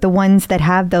on the ones that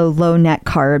have the low net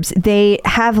carbs, they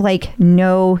have like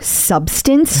no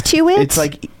substance to it. It's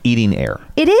like eating air.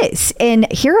 It is. And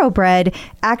Hero Bread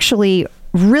actually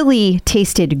really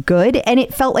tasted good, and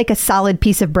it felt like a solid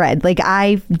piece of bread. Like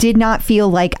I did not feel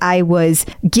like I was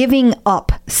giving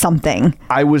up something.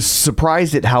 I was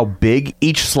surprised at how big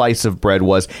each slice of bread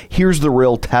was. Here's the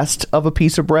real test of a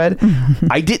piece of bread.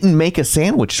 I didn't make a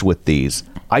sandwich with these.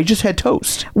 I just had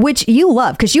toast. Which you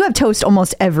love, because you have toast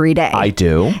almost every day. I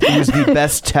do. It was the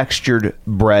best textured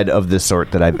bread of this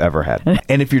sort that I've ever had.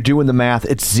 And if you're doing the math,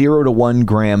 it's 0 to 1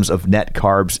 grams of net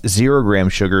carbs, 0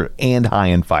 grams sugar, and high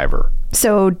in fiber.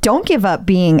 So don't give up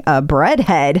being a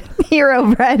breadhead.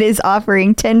 Hero Bread is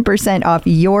offering 10% off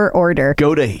your order.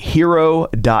 Go to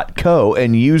hero.co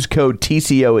and use code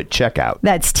TCO at checkout.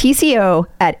 That's TCO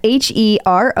at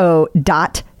HERO.co.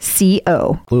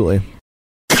 Absolutely.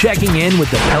 Checking in with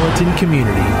the Peloton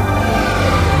community.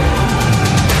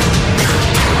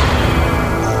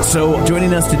 So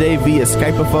joining us today via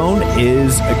Skype-a-phone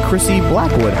is Krissy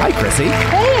Blackwood. Hi, Krissy.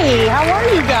 Hey, how are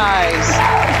you guys?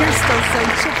 You're still so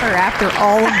chipper after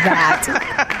all of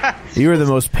that. You were the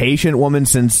most patient woman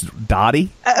since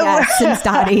Dottie? Yeah, since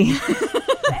Dottie.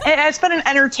 It's been an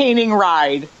entertaining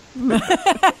ride.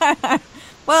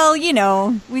 Well,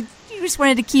 you just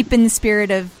wanted to keep in the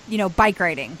spirit of, bike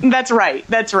riding. That's right.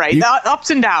 Ups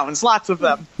and downs, lots of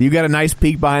them. You got a nice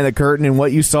peek behind the curtain, and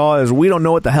what you saw is we don't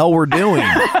know what the hell we're doing.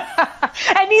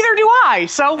 And neither do I.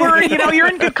 So we're, you're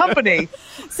in good company.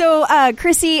 So,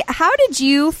 Krissy, how did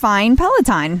you find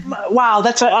Peloton? Wow,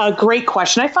 that's a great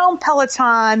question. I found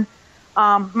Peloton,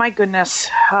 my goodness,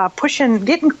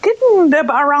 getting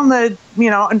around the,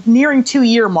 nearing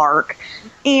 2-year mark.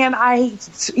 And I,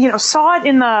 saw it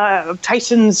in the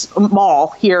Tyson's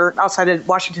Mall here outside of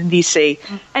Washington, D.C.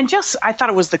 And I thought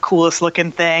it was the coolest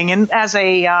looking thing. And as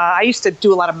I used to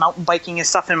do a lot of mountain biking and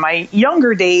stuff in my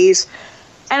younger days.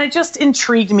 And it just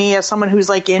intrigued me as someone who's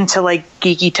like into like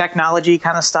geeky technology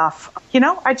kind of stuff. You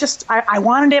know, I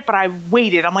wanted it, but I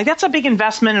waited. I'm like, that's a big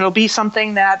investment. It'll be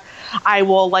something that I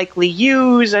will likely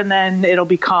use, and then it'll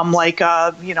become like,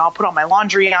 I'll put all my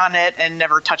laundry on it and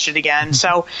never touch it again.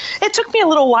 So it took me a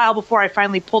little while before I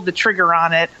finally pulled the trigger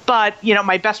on it. But,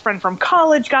 my best friend from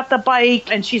college got the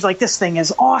bike, and she's like, this thing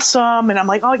is awesome. And I'm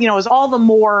like, oh, it was all the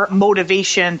more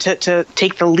motivation to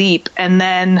take the leap. And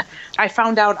then I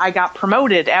found out I got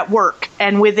promoted at work,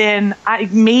 and within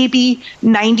maybe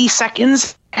 90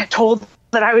 seconds, I told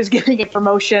that I was getting a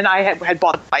promotion. I had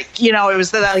bought a bike. It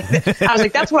was I was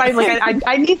like, that's what I like.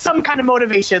 I need some kind of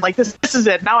motivation. Like this is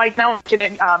it. Now I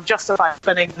can justify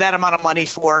spending that amount of money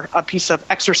for a piece of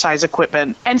exercise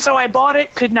equipment. And so I bought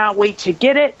it. Could not wait to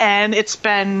get it, and it's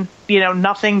been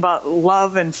nothing but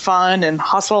love and fun and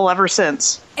hustle ever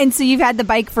since. And so you've had the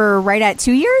bike for right at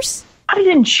 2 years?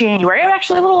 In January.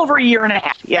 Actually, a little over a year and a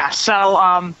half. Yeah. So,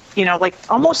 like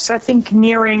almost, I think,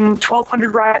 nearing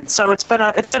 1,200 rides. So it's been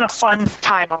a fun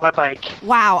time on my bike.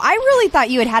 Wow. I really thought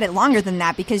you had it longer than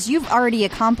that because you've already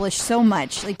accomplished so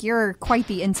much. Like, you're quite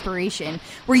the inspiration.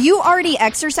 Were you already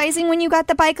exercising when you got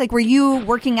the bike? Like, were you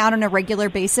working out on a regular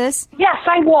basis? Yes,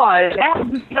 I was.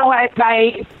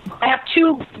 I have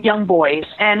two young boys,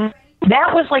 and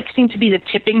that was seemed to be the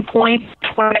tipping point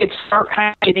when I could start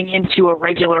kind of getting into a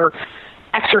regular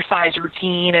exercise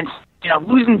routine and,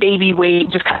 losing baby weight,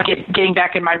 just kind of getting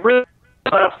back in my rhythm.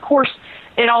 But of course,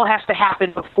 it all has to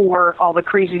happen before all the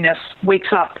craziness wakes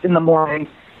up in the morning.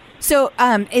 So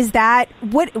is that,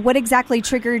 what exactly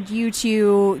triggered you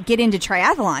to get into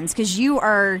triathlons? Because you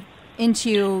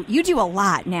do a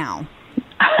lot now.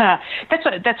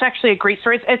 That's actually a great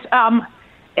story.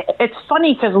 It's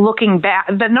funny because looking back,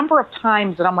 the number of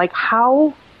times that I'm like,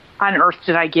 how on earth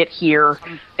did I get here?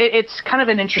 It's kind of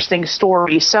an interesting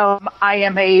story. So I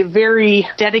am a very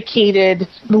dedicated,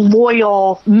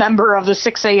 loyal member of the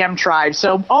 6 a.m. tribe.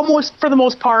 So almost, for the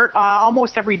most part,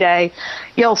 almost every day,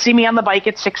 you'll see me on the bike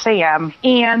at 6 a.m.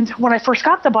 And when I first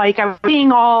got the bike, I was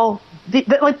seeing all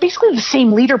basically the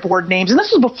same leaderboard names. And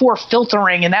this was before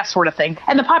filtering and that sort of thing.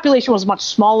 And the population was much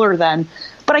smaller then.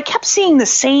 But I kept seeing the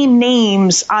same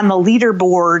names on the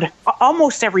leaderboard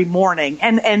almost every morning.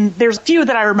 And there's a few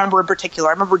that I remember in particular.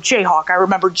 I remember Jayhawk. I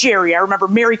remember Jerry. I remember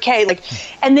Mary Kay.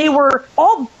 And they were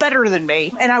all better than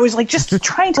me. And I was just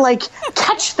trying to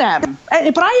catch them.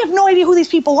 But I have no idea who these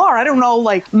people are. I don't know,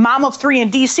 Mom of 3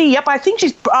 in DC. Yep, I think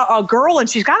she's a girl and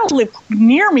she's got to live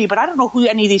near me, but I don't know who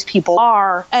any of these people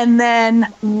are. And then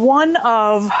one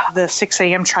of the 6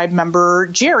 a.m. tribe member,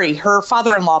 Jerry, her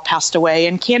father-in-law passed away,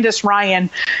 and Candace Ryan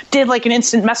did an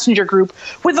instant messenger group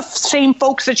with the same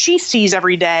folks that she sees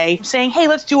every day saying, hey,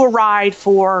 let's do a ride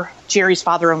for Jerry's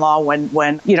father-in-law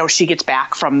when she gets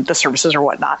back from the services or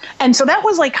whatnot. And so that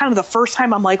was kind of the first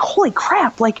time I'm like, holy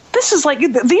crap, this is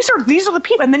these are the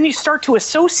people. And then you start to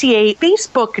associate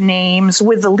Facebook names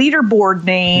with the leaderboard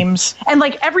names, and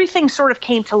everything sort of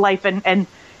came to life, and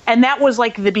that was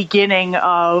the beginning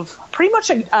of pretty much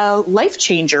a life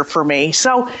changer for me.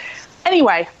 So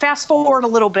anyway, fast forward a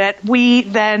little bit. We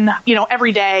then,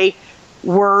 every day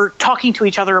we're talking to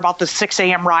each other about the 6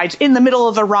 a.m. rides. In the middle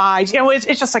of the rides,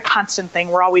 it's just a constant thing.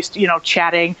 We're always,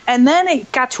 chatting. And then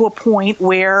it got to a point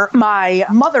where my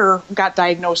mother got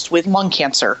diagnosed with lung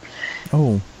cancer.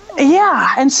 Oh.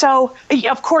 Yeah, and so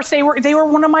of course they were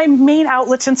one of my main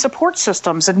outlets and support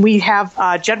systems, and we have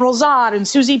General Zod and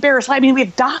Susie Barris. I mean, we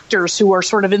have doctors who are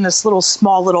sort of in this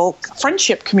small little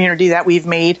friendship community that we've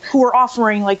made, who are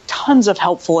offering tons of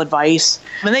helpful advice.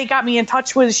 And they got me in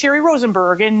touch with Sherry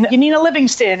Rosenberg and Yanina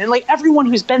Livingston and everyone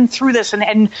who's been through this,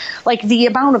 and the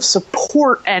amount of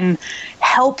support and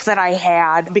help that I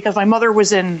had, because my mother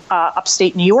was in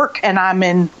upstate New York and I'm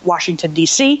in Washington,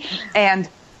 D.C., and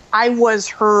I was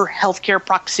her healthcare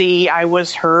proxy. I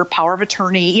was her power of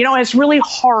attorney. It's really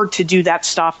hard to do that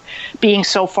stuff being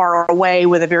so far away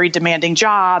with a very demanding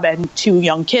job and 2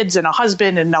 young kids and a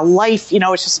husband and a life. It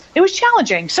was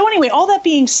challenging. So anyway, all that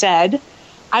being said,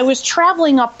 I was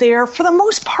traveling up there for the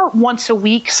most part once a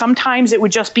week. Sometimes it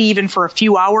would just be even for a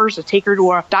few hours to take her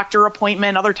to a doctor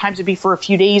appointment. Other times it'd be for a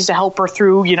few days to help her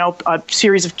through, a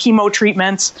series of chemo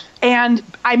treatments. And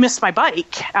I missed my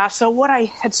bike. So what I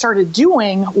had started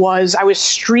doing was I was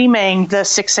streaming the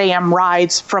 6 a.m.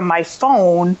 rides from my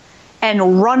phone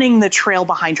and running the trail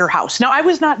behind her house. Now, I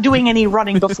was not doing any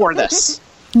running before this.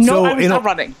 No, I was not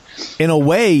running. In a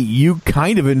way, you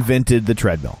kind of invented the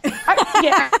treadmill.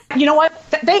 Yeah, you know what?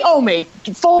 They owe me.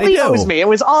 Fully owes me. It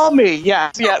was all me.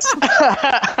 Yes.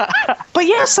 But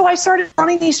yeah, so I started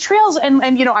running these trails, and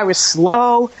I was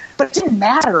slow, but it didn't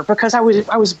matter because I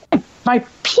was my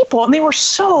people, and they were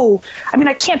so, I mean,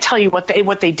 I can't tell you what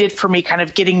they did for me, kind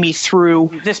of getting me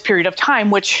through this period of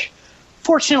time, which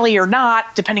fortunately or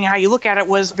not, depending on how you look at it,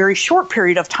 was a very short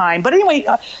period of time. But anyway,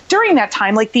 during that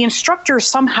time, like the instructors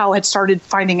somehow had started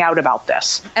finding out about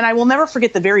this. And I will never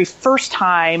forget the very first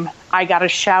time I got a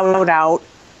shout out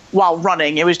while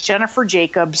running. It was Jennifer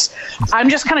Jacobs. I'm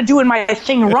just kind of doing my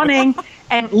thing running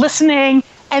and listening.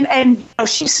 And you know,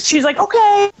 she's like,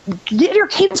 okay, get your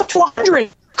cadence up to 100.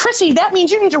 Krissy, that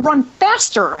means you need to run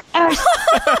faster. And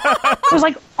I was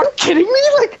like, are you kidding me?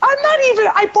 Like,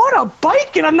 I bought a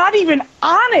bike and I'm not even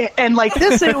on it. And like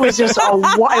this, it was just,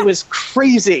 it was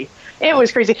crazy. It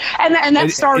was crazy. And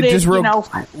that started, just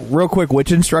real quick,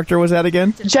 which instructor was that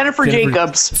again? Jennifer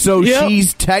Jacobs. So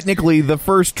she's technically the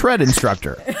first tread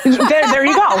instructor. There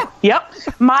you go. Yep.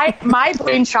 My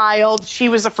brainchild, she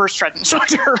was the first tread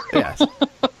instructor. Yes.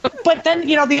 But then,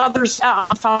 you know, the others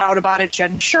found out about it.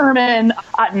 Jen Sherman,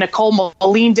 Nicole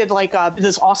Moline did like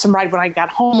this awesome ride when I got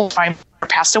home. I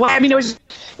passed away. I mean, it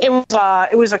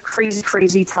was a crazy,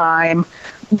 crazy time.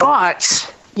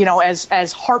 But you know, as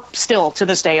still to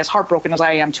this day, as heartbroken as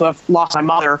I am to have lost my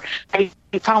mother, I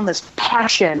found this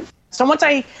passion. So once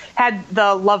I had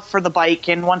the love for the bike,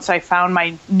 and once I found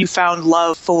my newfound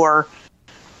love for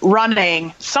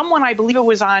running, someone, I believe it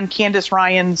was on Candace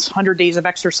Ryan's 100 Days of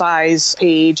Exercise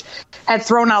page, had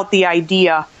thrown out the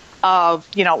idea of,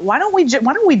 you know, why don't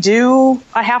we do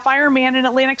a half Ironman in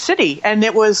Atlantic City? And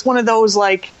it was one of those,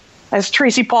 like, as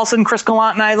Tracy Paulson, Chris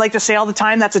Gallant, and I like to say all the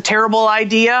time, that's a terrible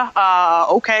idea.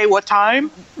 Okay, what time?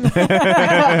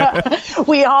 A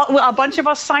bunch of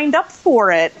us signed up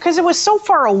for it because it was so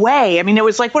far away. I mean, it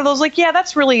was like one of those, like, yeah,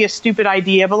 that's really a stupid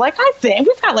idea, but like, I think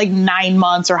we've got like 9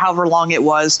 months or however long it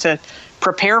was to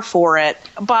prepare for it.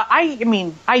 But I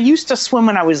mean, I used to swim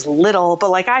when I was little,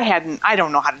 but like I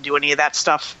don't know how to do any of that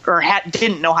stuff, or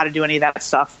didn't know how to do any of that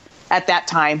stuff at that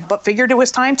time, but figured it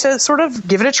was time to sort of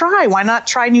give it a try. Why not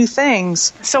try new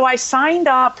things? So I signed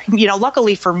up. You know,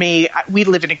 luckily for me, we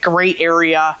live in a great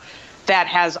area that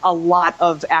has a lot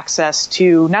of access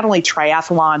to not only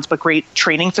triathlons, but great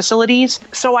training facilities.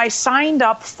 So I signed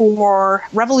up for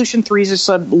Revolution 3s. It's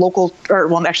a local, or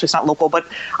well, actually it's not local, but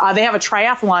they have a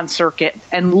triathlon circuit,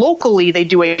 and locally they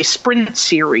do a sprint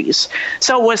series.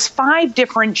 So it was 5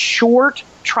 different short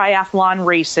triathlon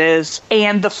races,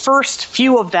 and the first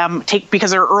few of them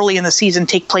because they're early in the season,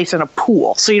 take place in a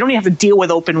pool, so you don't even have to deal with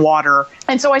open water.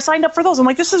 And so I signed up for those. I'm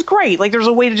like, this is great. Like, there's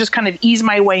a way to just kind of ease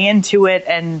my way into it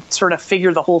and sort of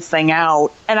figure the whole thing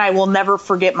out. And I will never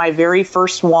forget my very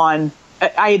first one.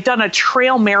 I had done a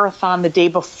trail marathon the day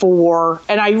before,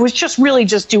 and I was just really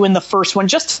just doing the first one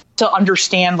just to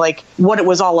understand like what it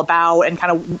was all about and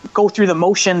kind of go through the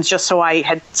motions, just so I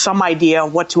had some idea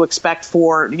what to expect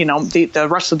for, you know, the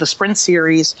rest of the sprint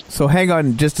series. So hang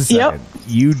on just a second. Yep.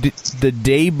 You did, the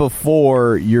day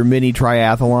before your mini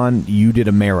triathlon, you did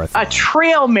a marathon. A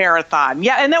trail marathon.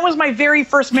 Yeah, and that was my very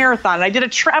first marathon. I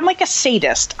did I'm like a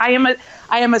sadist. I am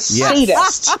a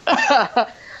sadist.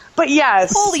 But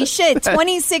yes. Holy shit,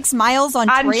 26 miles on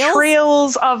trails? On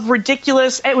trails of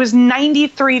ridiculous. It was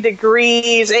 93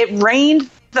 degrees. It rained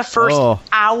the first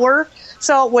hour,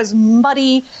 so it was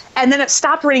muddy. And then it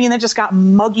stopped raining, and then just got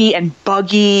muggy and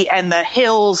buggy, and the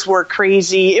hills were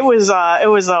crazy. It was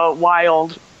a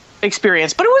wild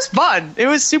experience, but it was fun. It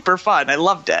was super fun. I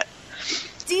loved it.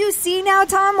 Do you see now,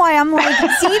 Tom, why I'm like,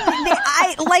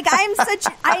 I'm such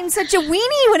a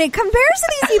weenie when it compares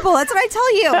to these people. That's what I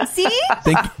tell you. See?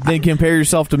 Then compare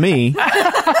yourself to me,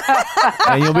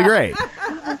 and you'll be great.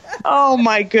 Oh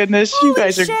my goodness, you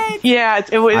guys are! Shit. Yeah,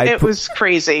 it was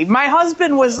crazy. My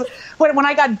husband was when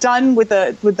I got done with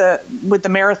the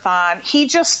marathon. He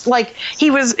just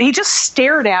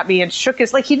stared at me and shook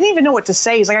his, like, he didn't even know what to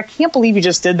say. He's like, I can't believe you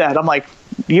just did that. I'm like,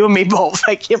 you and me both.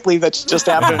 I can't believe that just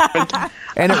happened.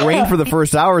 And it rained for the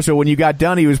first hour, so when you got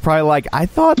done, he was probably like, I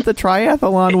thought the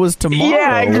triathlon was tomorrow.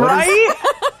 Yeah, right?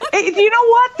 You know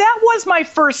what? That was my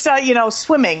first,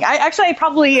 swimming. I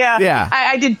probably,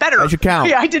 I did better. That should count.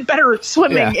 Yeah, I did better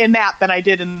swimming in that than I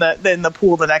did in the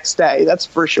pool the next day. That's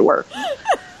for sure.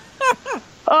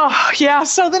 Oh, yeah.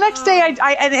 So the next day,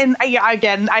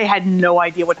 I had no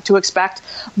idea what to expect,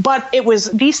 but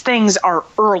these things are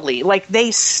early. Like,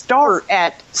 they start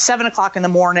at 7:00 in the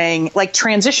morning. Like,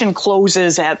 transition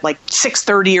closes at like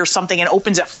 6:30 or something and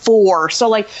opens at 4. So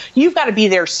like, you've got to be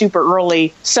there super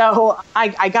early. So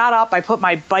I got up, I put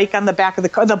my bike on the back of the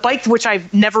car, the bike, which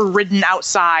I've never ridden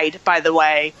outside, by the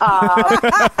way.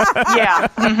 Yeah.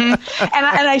 Mm-hmm.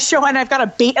 And I've got a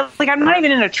bait. Like, I'm not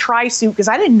even in a tri-suit because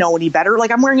I didn't know any better.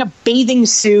 Like, I'm I'm wearing a bathing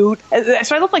suit.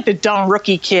 So I look like the dumb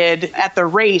rookie kid at the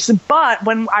race. But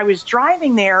when I was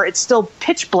driving there, it's still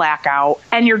pitch black out.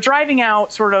 And you're driving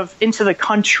out sort of into the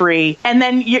country. And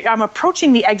then I'm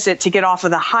approaching the exit to get off of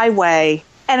the highway.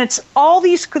 And it's all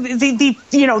these,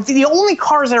 the only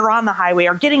cars that are on the highway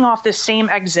are getting off this same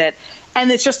exit. And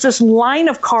it's just this line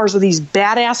of cars with these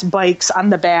badass bikes on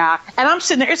the back. And I'm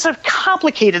sitting there. It's a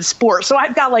complicated sport. So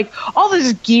I've got like all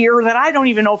this gear that I don't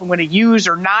even know if I'm going to use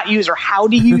or not use or how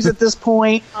to use at this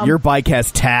point. Your bike has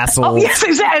tassels. Oh, yes,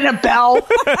 exactly. And a bell.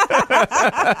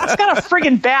 It's got a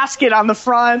friggin' basket on the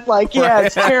front. Like, yeah,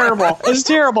 it's terrible. It's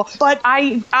terrible. But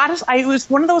it was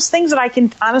one of those things that I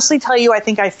can honestly tell you, I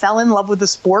think I fell in love with the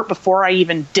sport before I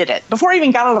even did it. Before I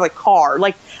even got out of the car.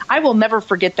 Like, I will never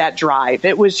forget that drive.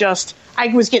 It was just, I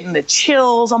was getting the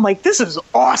chills. I'm like, this is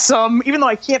awesome. Even though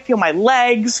I can't feel my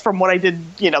legs from what I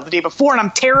did, the day before. And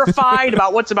I'm terrified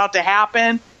about what's about to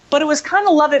happen. But it was kind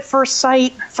of love at first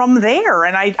sight from there.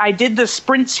 And I did the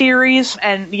sprint series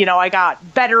and, I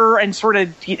got better and sort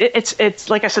of, it's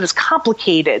like I said, it's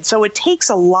complicated. So it takes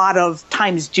a lot of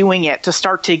times doing it to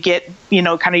start to get,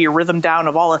 kind of your rhythm down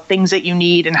of all the things that you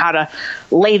need and how to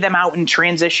lay them out in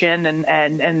transition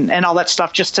and all that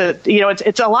stuff. Just to,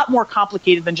 it's a lot more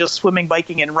complicated than just swimming,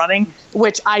 biking, and running,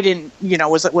 which I didn't,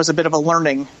 was a bit of a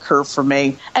learning curve for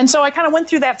me. And so I kind of went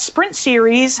through that sprint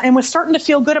series and was starting to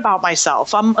feel good about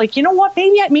myself. I'm like, you know what,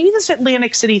 maybe this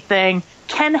Atlantic City thing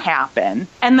can happen.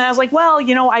 And then I was like, well,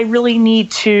 I really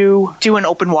need to do an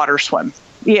open water swim.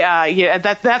 Yeah,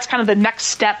 that's kind of the next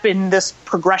step in this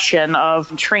progression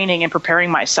of training and preparing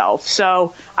myself.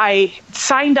 So I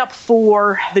signed up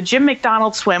for the Jim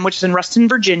McDonald swim, which is in Reston,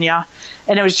 Virginia,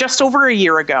 and it was just over a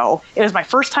year ago. It was my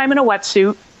first time in a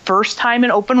wetsuit. First time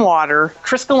in open water.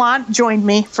 Chris Gallant joined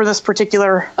me for this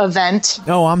particular event.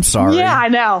 Oh, I'm sorry. Yeah, I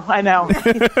know.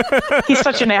 He's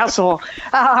such an asshole.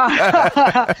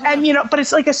 And, but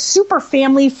it's like a super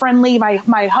family friendly.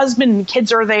 My husband and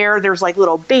kids are there. There's like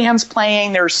little bands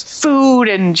playing. There's food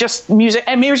and just music.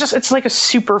 I mean, it's like a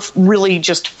super, really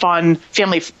just fun,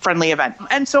 family friendly event.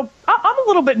 And so I'm a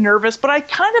little bit nervous, but I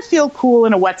kind of feel cool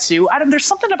in a wetsuit. There's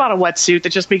something about a wetsuit that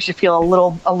just makes you feel a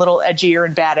little edgier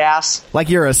and badass. Like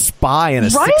you're a spy in a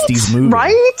 60s movie.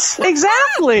 Right?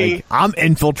 Exactly. Like, I'm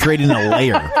infiltrating a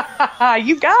layer.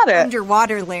 You got it.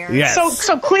 Underwater layer. Yes.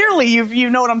 So clearly you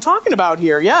know what I'm talking about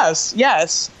here.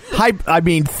 Yes. I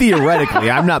mean,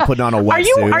 theoretically, I'm not putting on a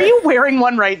wetsuit. Are you wearing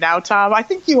one right now, Tom? I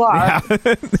think you are.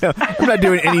 Yeah. No, I'm not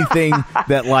doing anything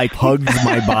that like hugs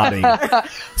my body,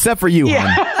 except for you, hon.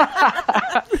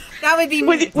 That would be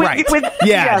me. Right.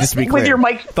 Yes, just to be clear. with your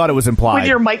mic. Thought it was implied. With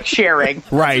your mic sharing.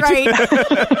 Right.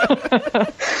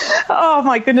 Oh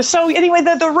my goodness. So anyway,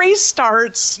 the race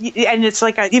starts, and it's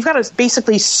like you've got to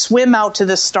basically swim out to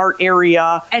the start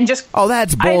area and just. Oh,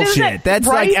 that's bullshit. That's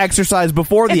right? Like exercise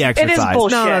before the exercise. It is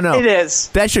bullshit. No. It is.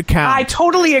 That should count. I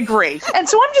totally agree. And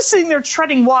so I'm just sitting there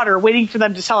treading water, waiting for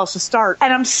them to tell us to start.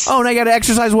 And I'm. And I got to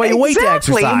exercise while you wait to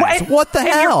exercise. What the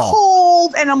hell? And you're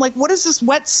cold, and I'm like, what is this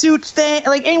wetsuit thing?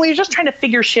 Like, anyway, you're just trying to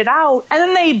figure shit out. And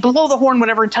then they blow the horn,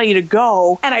 whatever, and tell you to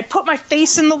go. And I put my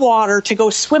face in the water to go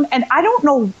swim. And I don't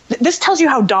know. This tells you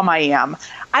how dumb I am.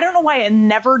 I don't know why it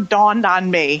never dawned on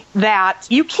me that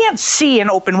you can't see in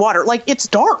open water. Like, it's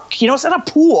dark, it's not a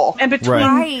pool. And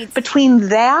between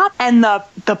that and the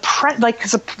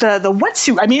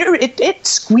wetsuit, I mean, it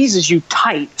squeezes you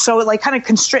tight. So it like kind of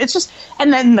constricts. It's just,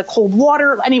 and then the cold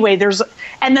water. Anyway,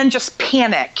 and then just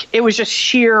panic. It was just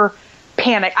sheer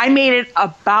panic. I made it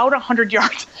about 100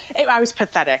 yards. I was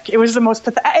pathetic. It was the most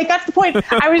pathetic. It got to the point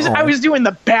I was doing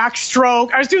the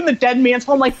backstroke. I was doing the dead man's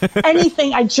hole. Like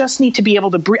anything, I just need to be able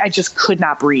to breathe. I just could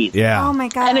not breathe. Yeah. Oh my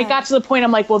God. And it got to the point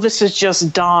I'm like, well, this is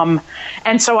just dumb.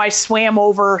 And so I swam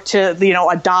over to,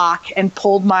 a dock and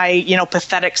pulled my,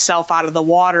 pathetic self out of the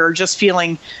water, just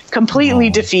feeling completely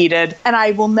defeated. And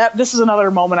I will this is another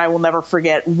moment I will never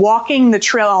forget. Walking the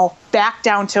trail back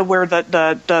down to where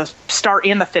the start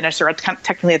and the finish are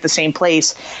technically at the same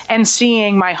place, and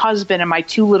seeing my husband and my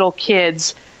two little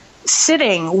kids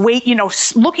sitting,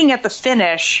 looking at the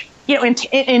finish,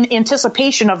 in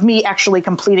anticipation of me actually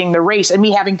completing the race and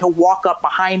me having to walk up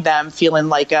behind them feeling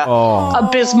like a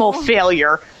abysmal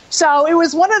failure. So it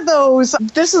was one of those,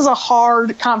 this is a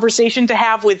hard conversation to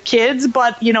have with kids,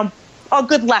 but, a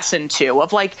good lesson too,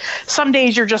 of like some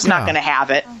days you're just not going to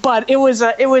have it. But it was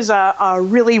a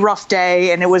really rough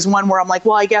day, and it was one where I'm like,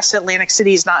 well, I guess Atlantic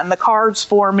City is not in the cards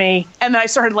for me. And then I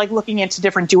started like looking into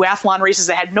different duathlon races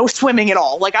that had no swimming at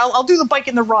all. Like I'll do the bike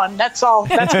and the run. That's all.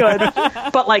 That's good.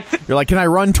 But like you're like, can I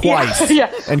run twice?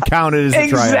 Yeah. And count it as a triathlon?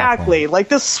 Exactly. Like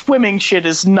this swimming shit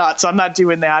is nuts. I'm not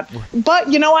doing that. But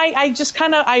I just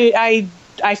kind of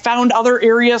I found other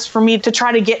areas for me to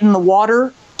try to get in the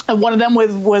water. And one of them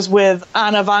was with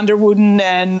Anna van der Wooden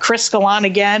and Chris Galan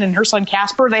again and her son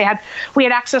Casper. We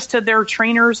had access to their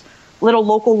trainers' little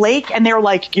local lake, and they were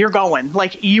like, "You're going.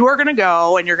 Like, you are going to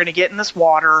go, and you're going to get in this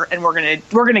water, and we're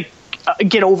gonna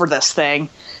get over this thing."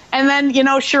 And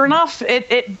then, sure enough,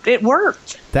 it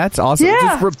worked. That's awesome.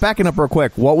 Yeah. Just backing up real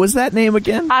quick. What was that name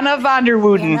again? Anna van der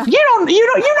Wooden. Yeah. You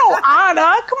know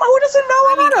Anna. Come on, who doesn't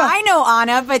know Anna? I know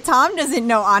Anna, but Tom doesn't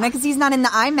know Anna because he's not in the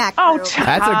IMAC Oh, group. Tom,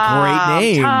 That's a great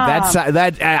name.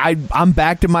 Tom. I'm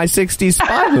back to my 60s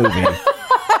spy movie.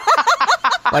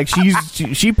 Like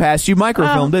she passed you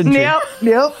microfilm, didn't she?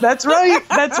 Yep, that's right.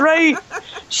 That's right.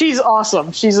 She's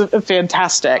awesome. She's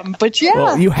fantastic. But yeah.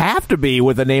 Well, you have to be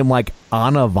with a name like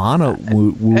Anna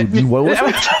Wooden. What was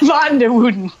it? Van der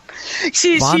Wooden.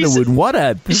 She's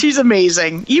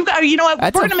amazing. You know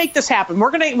what? We're gonna make this happen.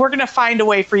 We're gonna find a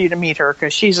way for you to meet her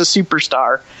because she's a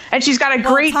superstar and she's got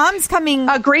Tom's coming.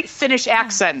 a great Finnish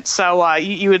accent. So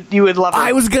you would love her.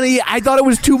 I thought it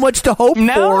was too much to hope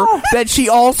for that she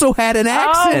also had an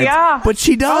accent. Oh yeah, but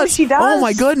she does. Oh, she does. Oh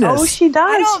my goodness. Oh, she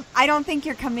does. I don't think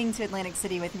you're coming to Atlantic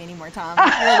City with me anymore, Tom. You're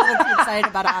a little too excited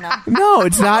about Anna. No,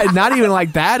 it's not even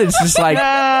like that. It's just like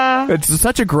it's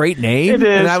such a great name. It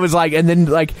is. And I was like, and then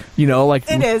like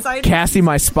it is. casting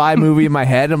my spy movie in my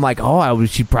head. I'm like,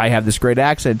 she'd probably have this great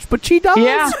accent, but she does.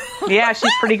 Yeah,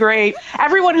 she's pretty great.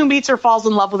 Everyone who meets her falls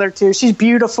in love with her too. She's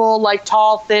beautiful, like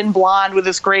tall, thin, blonde with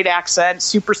this great accent.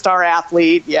 Superstar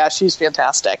athlete. Yeah, she's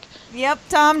fantastic. Yep,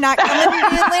 Tom, not coming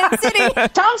to Atlantic City.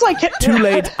 Tom's like, Too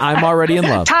late. I'm already in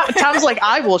love. Tom's like,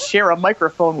 I will share a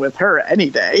microphone with her any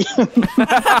day.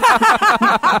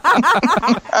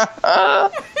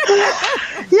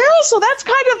 Yeah, so that's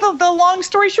kind of the long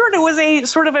story short. It was a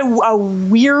sort of a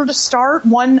weird start,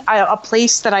 a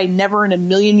place that I never in a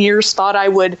million years thought I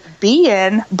would be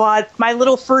in. But my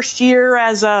little first year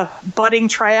as a budding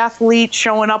triathlete,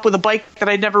 showing up with a bike that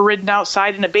I'd never ridden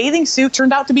outside in a bathing suit,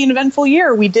 turned out to be an eventful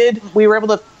year. We were able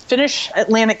to finish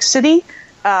Atlantic City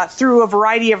through a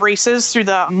variety of races through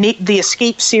the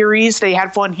Escape series. They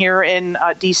had one here in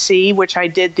DC, which I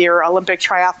did their Olympic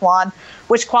triathlon,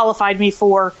 which qualified me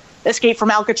for Escape from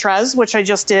Alcatraz, which I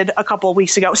just did a couple of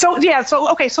weeks ago. So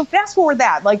fast forward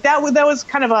that. Like that was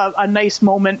kind of a nice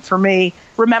moment for me,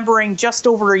 remembering just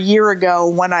over a year ago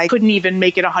when I couldn't even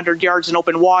make it 100 yards in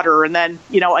open water, and then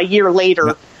a year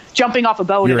later. Jumping off a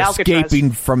boat in Alcatraz.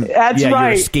 Escaping from That's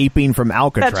right. You're escaping from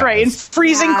Alcatraz. That's right. In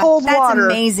freezing cold water.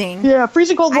 That's amazing. Yeah,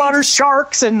 freezing cold water,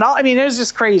 sharks, and all, it was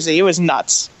just crazy. It was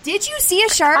nuts. Did you see a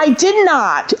shark? I did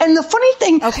not. And the funny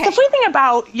thing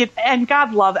about and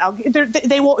God love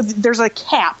there's a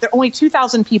cap. There only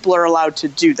 2,000 people are allowed to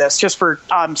do this just for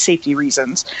safety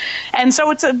reasons. And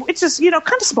so it's just kind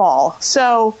of small.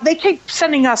 So they keep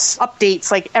sending us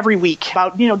updates like every week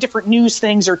about different news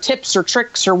things or tips or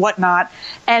tricks or whatnot.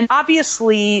 And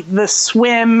obviously the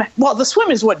swim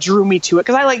is what drew me to it,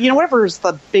 because I like whatever is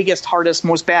the biggest, hardest,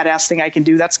 most badass thing I can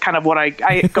do. That's kind of what I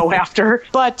go after.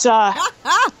 But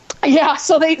yeah,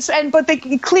 so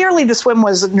clearly the swim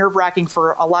was nerve-wracking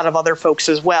for a lot of other folks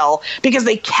as well, because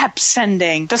they kept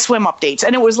sending the swim updates.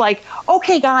 And it was like,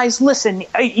 okay, guys, listen,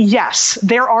 yes,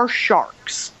 there are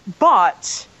sharks,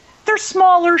 but they're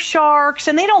smaller sharks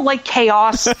and they don't like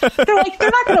chaos. They're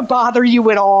not going to bother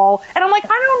you at all. And I'm like, I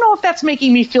don't know if that's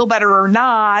making me feel better or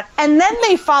not. And then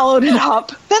they followed it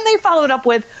up.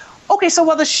 With, okay, so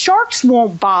while the sharks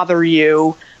won't bother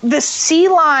you, the sea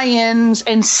lions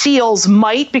and seals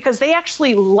might, because they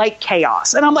actually like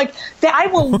chaos. And I'm like, I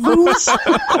will lose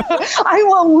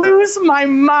my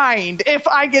mind if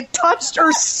I get touched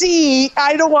or see.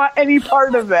 I don't want any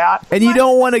part of that. And you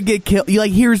don't want to get killed.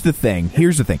 Here's the thing.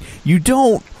 You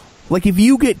don't, if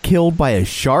you get killed by a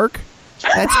shark,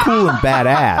 that's cool and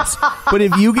badass. But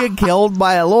if you get killed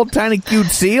by a little tiny cute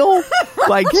seal,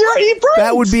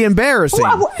 that would be embarrassing.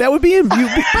 That would be. But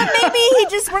maybe he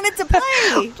just wanted to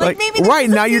play. Maybe right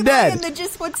now you're dead. That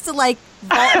just wants to vault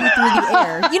you through the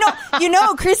air.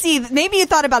 Krissy. Maybe you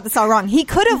thought about this all wrong. He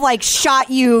could have shot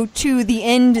you to the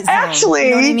end zone. Actually, you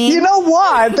know what I mean? You know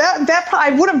what? That I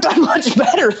would have done much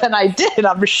better than I did.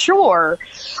 I'm sure.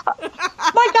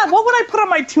 My God, what would I put on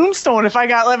my tombstone if I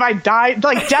died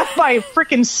death by a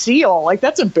freaking seal?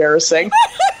 That's embarrassing.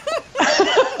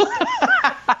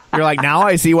 You're like, now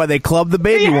I see why they club the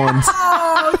baby ones.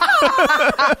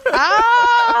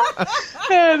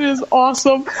 That is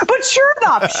awesome. But sure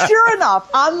enough,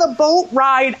 on the boat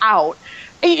ride out,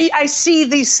 I see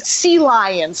these sea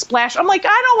lions splash. I'm like,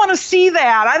 I don't want to see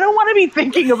that. I don't want to be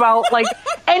thinking about like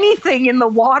anything in the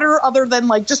water other than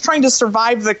like just trying to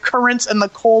survive the currents and the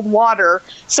cold water.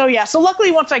 So yeah, so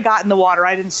luckily once I got in the water,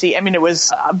 I didn't see, I mean, it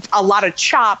was a lot of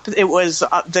chop. It was,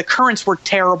 the currents were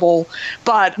terrible,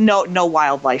 but no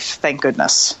wildlife, thank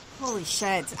goodness. Holy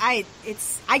shit. I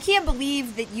can't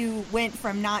believe that you went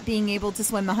from not being able to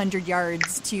swim 100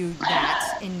 yards to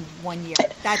that in 1 year.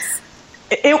 That's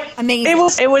amazing.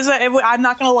 I'm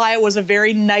not going to lie, it was a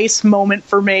very nice moment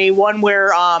for me. One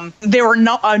where there were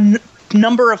a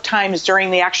number of times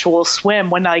during the actual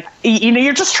swim when like, you know,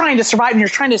 you're just trying to survive and you're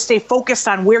trying to stay focused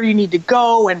on where you need to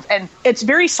go. And it's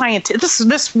very scientific.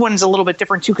 This one's a little bit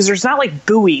different too, because there's not like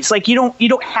buoys. Like you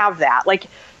don't have that. Like,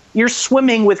 you're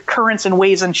swimming with currents and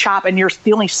waves and chop, and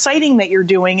the only sighting that you're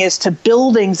doing is to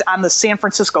buildings on the San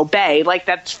Francisco Bay, like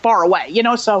that's far away, you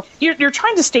know? So you're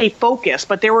trying to stay focused,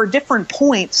 but there were different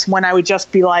points when I would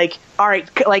just be like, all right,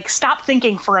 like stop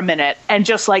thinking for a minute and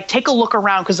just like take a look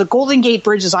around, because the Golden Gate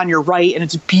Bridge is on your right and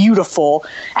it's beautiful.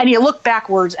 And you look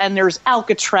backwards and there's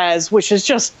Alcatraz, which is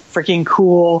just freaking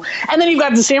cool. And then you've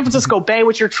got the San Francisco Bay,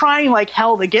 which you're trying like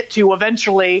hell to get to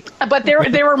eventually. But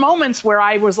there were moments where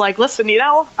I was like, listen, you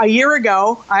know, a year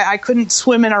ago, I couldn't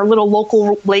swim in our little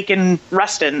local lake in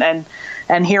Reston,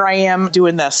 and here I am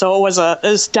doing this. So it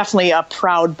was definitely a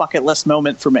proud bucket list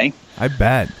moment for me. I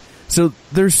bet. So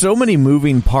there's so many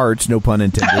moving parts, no pun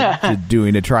intended, to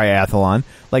doing a triathlon.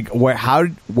 Like,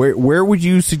 where would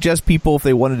you suggest people, if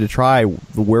they wanted to try,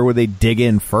 where would they dig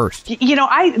in first? You know,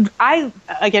 I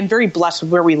again, very blessed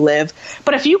with where we live.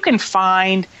 But if you can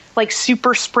find like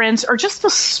super sprints or just the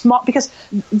small, because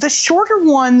the shorter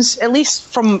ones, at least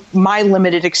from my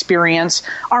limited experience,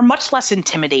 are much less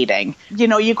intimidating. You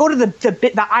know, you go to the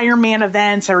Ironman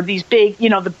events or these big, you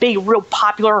know, the big, real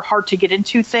popular, hard to get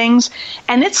into things.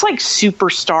 And it's like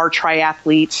superstar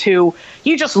triathletes who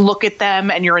you just look at them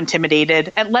and you're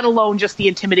intimidated, and let alone just the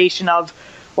intimidation of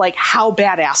like how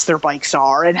badass their bikes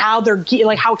are and how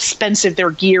how expensive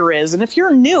their gear is. And if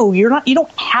you're new, you don't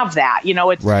have that, you know.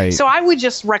 It's right. So I would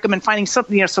just recommend finding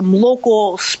something, you know, some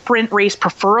local sprint race,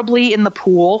 preferably in the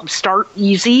pool. Start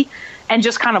easy and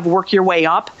just kind of work your way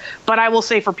up. But I will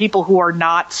say, for people who are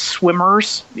not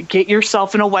swimmers, get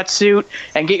yourself in a wetsuit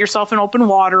and get yourself in open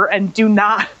water, and do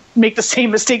not make the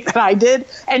same mistake that I did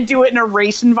and do it in a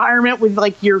race environment with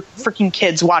like your freaking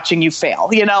kids watching you fail,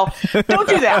 you know. Don't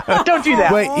do that. Don't do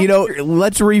that. But, you know,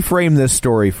 let's reframe this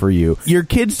story for you. Your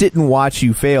kids didn't watch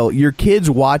you fail. Your kids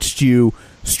watched you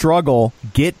struggle,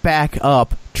 get back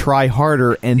up, try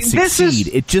harder, and succeed.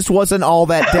 It just wasn't all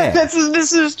that day.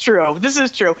 This is true. This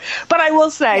is true. But I will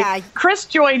say, Chris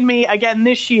joined me again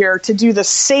this year to do the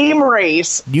same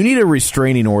race. You need a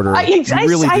restraining order. You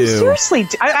really do. I seriously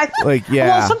do.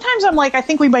 Well, sometimes I'm like, I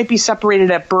think we might be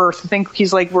separated at birth. I think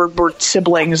he's like, we're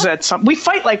siblings at some. We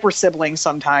fight like we're siblings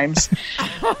sometimes.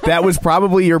 That was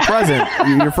probably your present,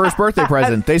 your first birthday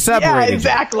present. They separated. Yeah,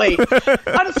 exactly.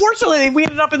 Unfortunately, we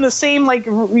ended up in the same, like,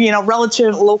 you know,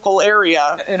 relative local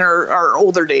area in our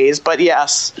older days, but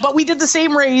yes. But we did the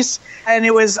same race, and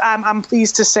it was, I'm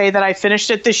pleased to say that I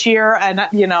finished it this year, and,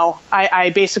 you know,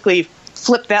 I basically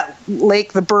flipped that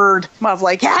lake, the bird of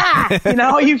like, you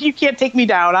know, you can't take me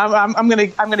down. I'm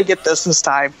gonna get this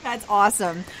time. That's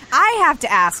awesome. I have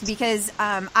to ask, because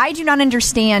I do not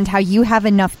understand how you have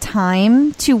enough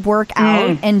time to work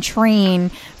out and train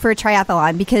for a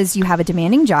triathlon, because you have a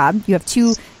demanding job. You have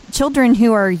two children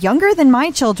who are younger than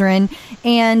my children,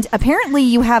 and apparently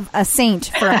you have a saint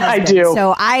for a husband. I do.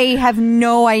 So I have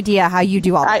no idea how you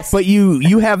do all this. But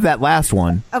you have that last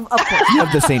one. Of course. You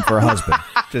have the saint for a husband.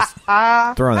 Just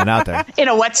throwing that out there. In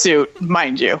a wetsuit,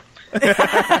 mind you.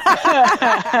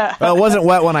 Well, it wasn't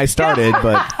wet when I started,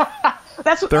 but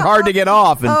they're hard to get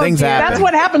off, and things happen. That's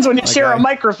what happens when you share a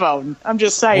microphone. I'm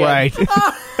just saying. Right.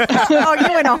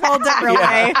 You in a whole different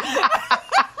way.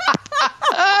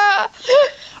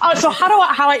 So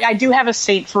I do have a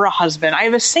saint for a husband. I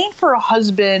have a saint for a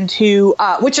husband who,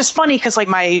 which is funny because like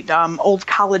my old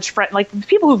college friend, like the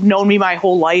people who've known me my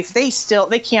whole life, they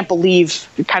can't believe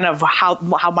kind of how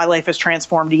my life has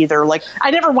transformed either. Like I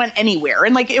never went anywhere,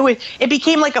 and like it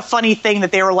became like a funny thing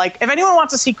that they were like, if anyone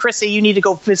wants to see Krissy, you need to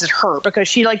go visit her because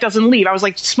she like doesn't leave. I was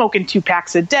like smoking 2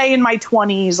 packs a day in my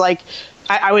 20s, like.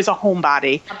 I was a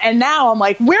homebody. And now I'm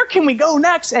like, where can we go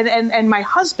next? And my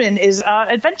husband is an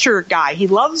adventure guy. He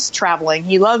loves traveling.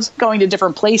 He loves going to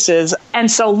different places. And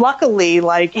so luckily,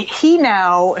 like he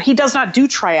does not do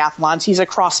triathlons. He's a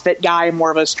CrossFit guy,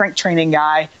 more of a strength training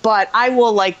guy. But I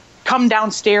will like come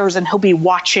downstairs and he'll be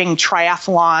watching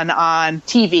triathlon on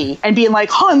TV and being like,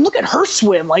 "Hon, look at her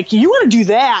swim. Like, you want to do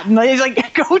that?" And he's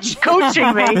like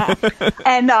coaching me.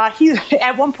 And he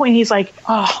at one point he's like,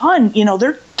 "Hon, you know,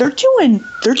 they're doing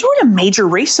a major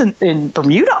race in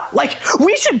Bermuda. Like,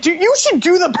 you should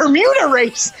do the Bermuda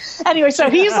race." Anyway, so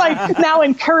he's like now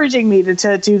encouraging me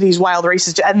to do these wild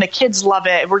races, and the kids love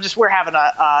it. We're having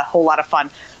a whole lot of fun.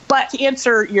 But to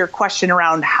answer your question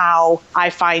around how I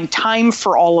find time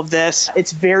for all of this,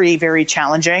 it's very, very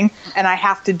challenging. And I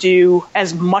have to do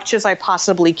as much as I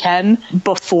possibly can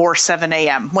before 7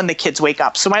 a.m. when the kids wake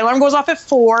up. So my alarm goes off at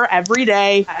 4 every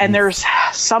day. And there's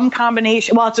some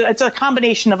combination. Well, it's a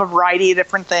combination of a variety of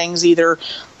different things, either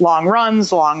long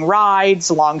runs, long rides,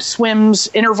 long swims,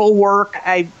 interval work.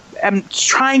 I'm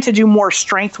trying to do more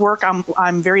strength work.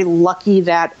 I'm very lucky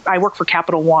that I work for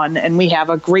Capital One, and we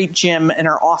have a great gym in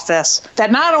our office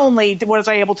that not only was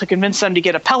I able to convince them to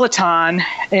get a Peloton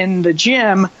in the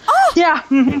gym. Oh! Yeah.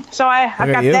 Mm-hmm. So I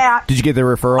got that. Did you get the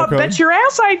referral code? Bet your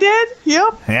ass I did.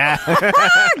 Yep. Yeah.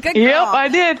 Good girl. Yep,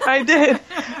 I did.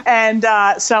 And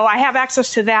so I have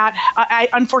access to that.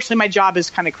 Unfortunately, my job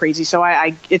is kind of crazy, so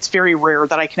it's very rare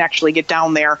that I can actually get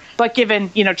down there. But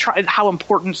given, how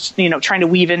important, trying to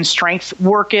weave in strength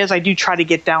work is, I do try to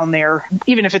get down there,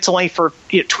 even if it's only for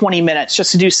 20 minutes,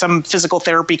 just to do some physical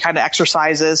therapy kind of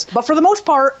exercises. But for the most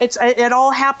part, it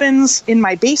all happens in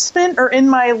my basement or in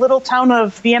my little town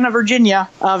of Vienna, Virginia,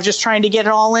 of just trying to get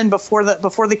it all in before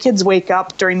the kids wake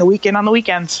up during the weekend on the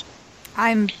weekends.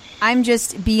 I'm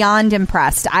just beyond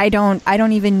impressed. I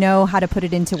don't even know how to put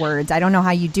it into words. I don't know how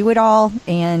you do it all,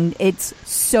 and it's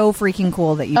so freaking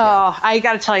cool that you do. Oh, I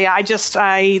got to tell you,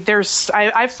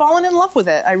 I've fallen in love with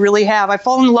it. I really have. I've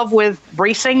fallen in love with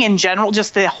racing in general,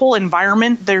 just the whole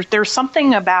environment. There's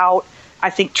something about, I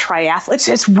think, triathletes.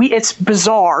 It's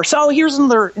bizarre. So here's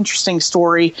another interesting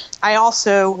story. I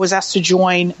also was asked to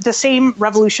join the same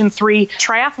Revolution 3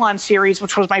 triathlon series,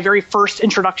 which was my very first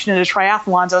introduction into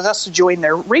triathlons. I was asked to join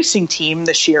their racing team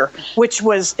this year, which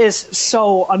is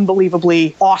so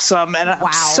unbelievably awesome. And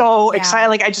I'm so excited.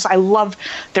 Like, I love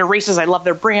their races. I love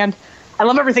their brand. I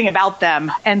love everything about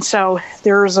them. And so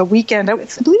there's a weekend, I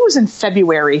believe it was in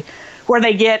February, where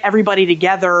they get everybody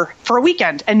together for a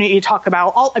weekend. And you talk about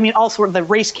all sort of the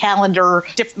race calendar,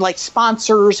 different like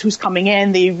sponsors, who's coming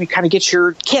in. You kind of get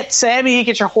your kits. You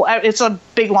get your whole, it's a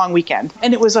big long weekend.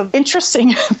 And it was an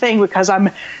interesting thing because I'm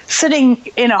sitting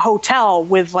in a hotel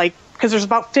with because there's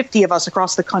about 50 of us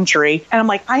across the country. And I'm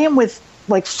like, I am with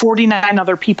 49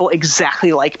 other people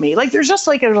exactly like me. Like, there's just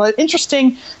an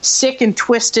interesting, sick and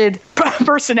twisted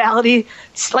personality.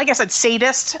 Like I said,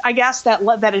 sadist, I guess,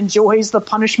 that enjoys the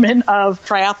punishment of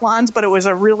triathlons. But it was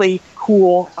a really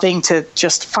cool thing to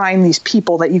just find these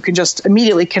people that you can just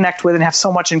immediately connect with and have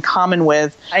so much in common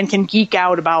with, and can geek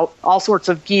out about all sorts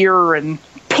of gear and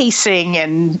pacing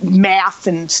and math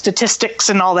and statistics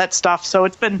and all that stuff. So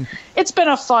it's been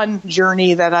a fun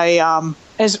journey that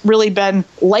has really been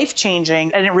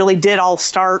life-changing. And it really did all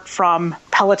start from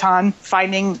Peloton,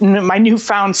 finding my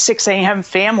newfound 6 a.m.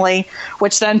 family,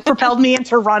 which then propelled me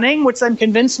into running, which then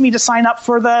convinced me to sign up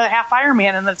for the half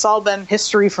Ironman. And it's all been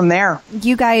history from there.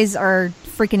 You guys are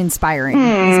freaking inspiring.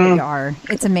 That's what you are.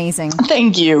 It's amazing.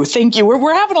 Thank you.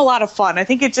 We're having a lot of fun. I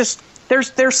think it just...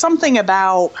 There's something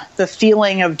about the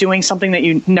feeling of doing something that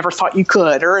you never thought you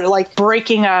could, or like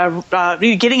getting a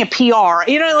PR.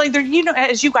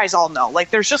 As you guys all know,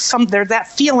 there's just that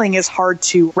feeling is hard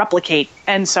to replicate,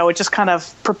 and so it just kind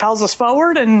of propels us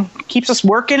forward and keeps us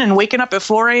working and waking up at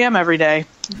 4 a.m. every day.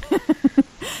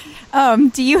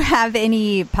 Do you have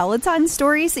any Peloton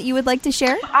stories that you would like to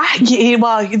share?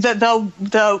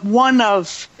 The one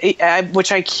of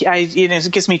which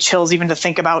it gives me chills even to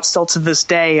think about still to this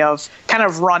day, of kind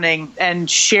of running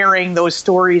and sharing those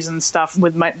stories and stuff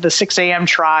with the 6 a.m.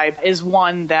 tribe, is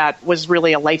one that was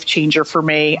really a life changer for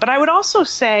me. But I would also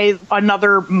say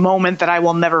another moment that I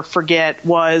will never forget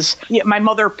was my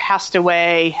mother passed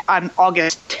away on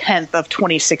August 10th of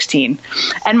 2016,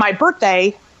 and my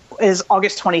birthday is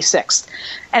August 26th.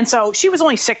 And so she was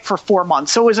only sick for 4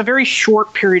 months. So it was a very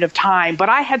short period of time, but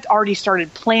I had already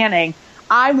started planning.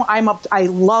 I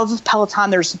love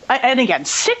Peloton. And again,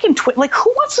 sick and who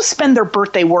wants to spend their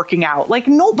birthday working out?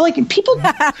 People,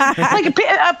 most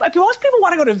people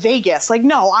want to go to Vegas.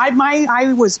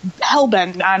 I was hell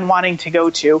bent on wanting to go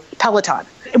to Peloton.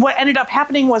 What ended up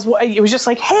happening was, it was just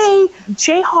like, hey,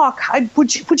 Jayhawk,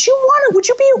 would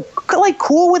you be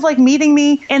cool with meeting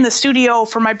me in the studio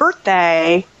for my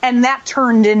birthday? And that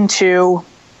turned into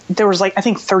there was like, I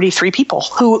think 33 people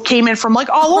who came in from like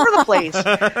all over the place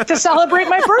to celebrate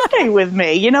my birthday with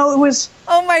me. You know, it was,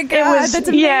 oh my God, that's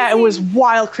amazing. Yeah, it was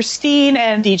wild. Christine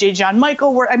and DJ John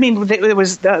Michael were, I mean, it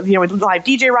was the, live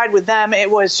DJ ride with them. It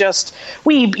was just,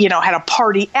 we, had a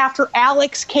party after.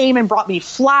 Alex came and brought me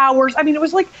flowers. I mean, it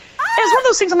was like, it's one of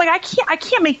those things I'm like, I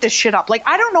can't make this shit up. Like,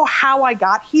 I don't know how I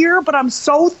got here, but I'm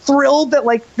so thrilled that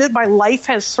like that my life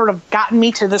has sort of gotten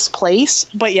me to this place.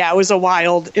 But yeah, it was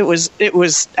it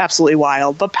was absolutely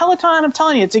wild. But Peloton, I'm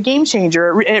telling you, it's a game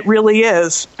changer. It really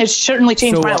is. It's certainly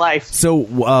changed my life. So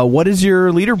what is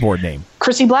your leaderboard name?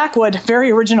 Krissy Blackwood. Very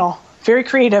original. Very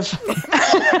creative.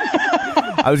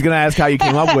 I was going to ask how you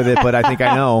came up with it, but I think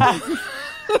I know.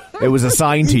 It was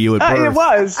assigned to you at birth. It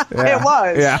was. Yeah. It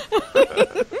was. Yeah.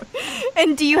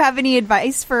 And do you have any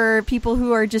advice for people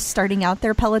who are just starting out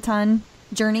their Peloton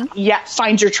journey? Yeah,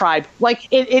 find your tribe. Like,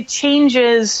 it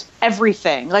changes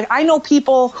everything. Like, I know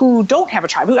people who don't have a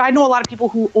tribe. I know a lot of people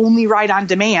who only ride on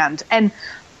demand. And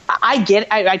I get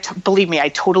it. Believe me, I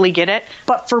totally get it.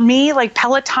 But for me, like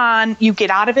Peloton, you get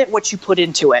out of it what you put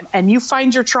into it. And you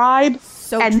find your tribe.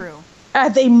 So true.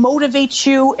 They motivate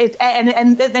you,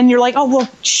 and then you're like, oh, well,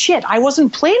 shit, I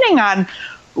wasn't planning on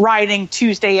riding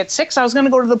Tuesday at 6. I was going to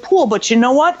go to the pool, but you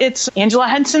know what? It's Angela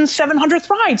Henson's 700th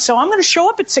ride, so I'm going to show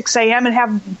up at 6 a.m. and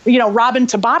have, Robin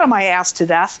Tabata my ass to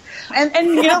death. And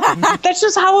that's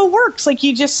just how it works. Like,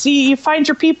 you find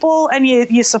your people and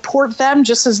you support them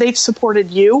just as they've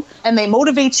supported you, and they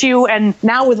motivate you. And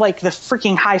now with like the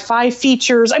freaking high five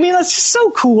features, I mean, that's just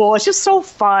so cool. It's just so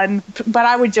fun. But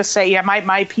I would just say, yeah,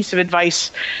 my piece of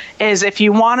advice is if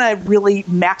you want to really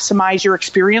maximize your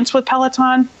experience with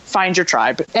Peloton, find your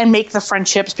tribe and make the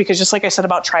friendships, because just like I said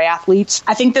about triathletes,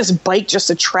 I think this bike just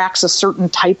attracts a certain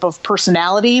type of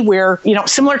personality where,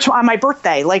 similar to on my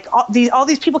birthday, like all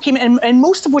these people came in, and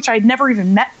most of which I'd never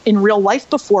even met in real life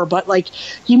before, but like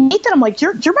you meet them, I'm like,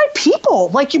 you're my people.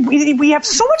 Like we have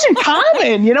so much in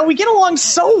common, we get along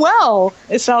so well.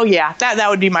 So yeah, that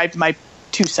would be my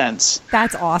 2 cents.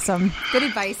 That's awesome. Good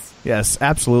advice. Yes,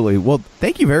 absolutely. Well,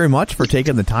 thank you very much for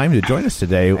taking the time to join us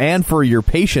today and for your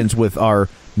patience with our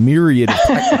myriad of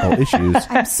technical issues.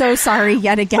 I'm so sorry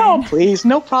yet again. Oh, please.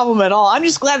 No problem at all. I'm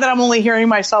just glad that I'm only hearing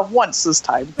myself once this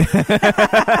time.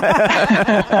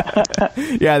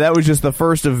 Yeah, that was just the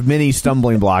first of many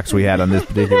stumbling blocks we had on this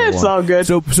particular one. It's all good.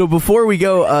 So before we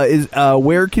go,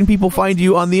 where can people find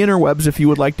you on the interwebs if you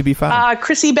would like to be found?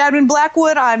 Krissy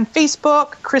Blackwood on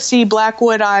Facebook, Krissy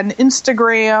Blackwood on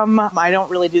Instagram. I don't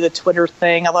really do the Twitter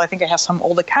thing, although I think I have some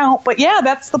old account. But yeah,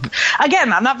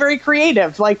 again, I'm not very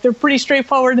creative. Like, they're pretty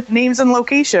straightforward names and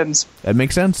locations. That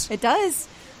makes sense. It does.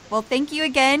 Well, thank you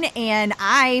again, and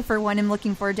I, for one, am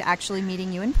looking forward to actually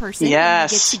meeting you in person.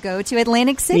 Yes. When we get to go to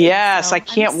Atlantic City. Yes, so I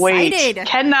can't wait.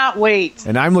 Cannot wait.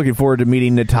 And I'm looking forward to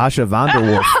meeting Natasha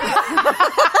Vanderwolf.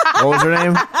 What was her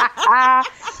name?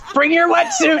 Bring your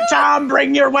wetsuit, Tom.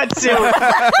 Bring your wetsuit.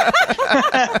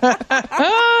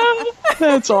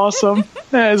 That's awesome.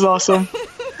 That is awesome.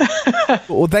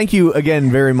 Well, thank you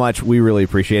again very much. We really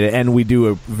appreciate it. And we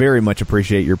do very much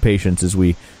appreciate your patience as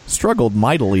we struggled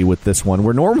mightily with this one.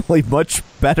 We're normally much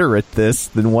better at this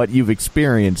than what you've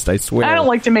experienced, I swear. I don't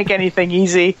like to make anything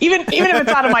easy. Even if it's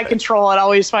out of my control, it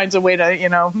always finds a way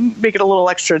to, make it a little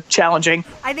extra challenging.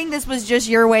 I think this was just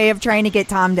your way of trying to get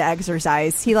Tom to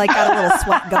exercise. He got a little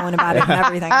sweat going about it and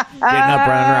everything. Getting up,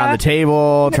 running around the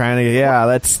table, trying to,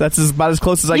 that's about as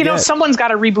close as I get. Someone's got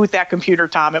to reboot that computer,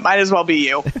 Tom. It might as well be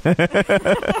you.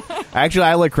 Actually,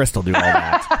 I let Crystal do all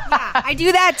that. Yeah, I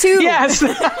do that too. Yes.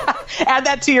 Add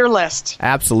that to your list.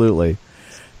 Absolutely.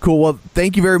 Cool. Well,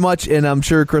 thank you very much, and I'm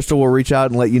sure Crystal will reach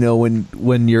out and let you know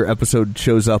when your episode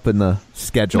shows up in the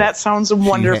schedule. That sounds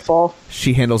wonderful.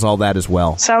 She handles all that as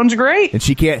well. Sounds great. And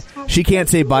she can't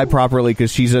say bye properly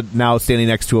because she's now standing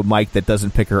next to a mic that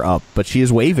doesn't pick her up, but she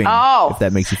is waving. Oh, if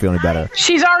that makes you feel any better.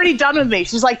 She's already done with me.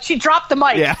 She's like, she dropped the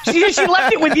mic. Yeah. She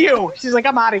left it with you. She's like,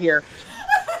 I'm out of here.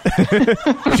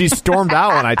 She stormed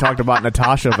out when I talked about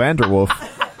Natasha Vanderwolf.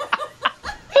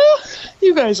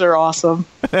 You guys are awesome.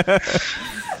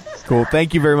 Cool.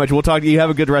 Thank you very much. We'll talk to you. Have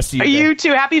a good rest of your day. You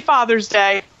too. Happy Father's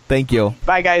Day. Thank you.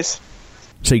 Bye, guys.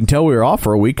 So you can tell we were off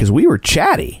for a week because we were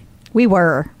chatty. We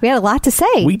were. We had a lot to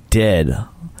say. We did.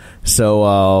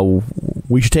 So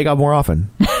we should take off more often.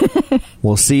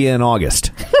 We'll see you in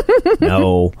August.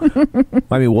 No.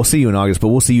 I mean, we'll see you in August, but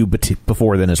we'll see you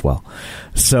before then as well.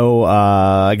 So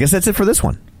I guess that's it for this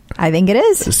one. I think it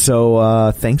is.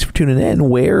 So thanks for tuning in.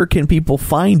 Where can people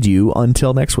find you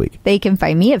until next week? They can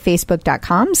find me at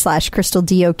facebook.com/Crystal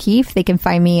D. O'Keefe. They can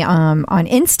find me on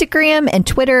Instagram and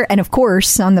Twitter, and of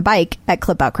course on the bike at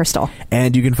Clip Out Crystal.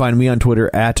 And you can find me on Twitter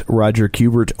at Roger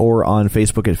Kubert or on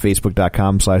Facebook at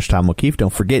facebook.com/Tom O'Keefe.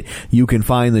 Don't forget, you can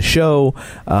find the show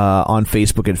on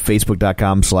Facebook at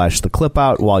facebook.com/The Clip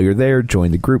Out. While you're there,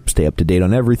 join the group, stay up to date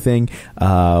on everything.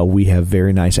 We have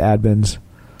very nice admins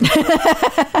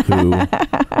who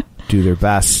do their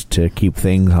best to keep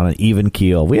things on an even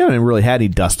keel. We haven't really had any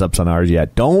dust-ups on ours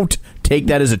yet. Don't take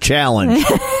that as a challenge,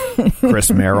 Chris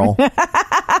Merrill.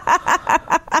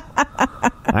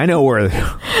 I know where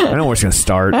it's going to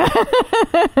start.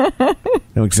 I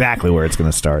know exactly where it's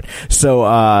going to start. So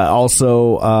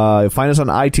also find us on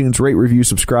iTunes, rate, review,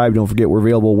 subscribe. Don't forget we're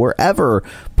available wherever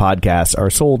podcasts are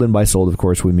sold. And by sold, of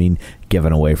course, we mean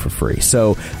given away for free.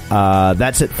 So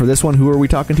that's it for this one. Who are we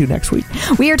talking to next week?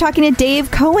 We are talking to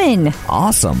Dave Cohen.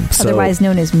 Awesome. Otherwise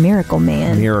known as Miracle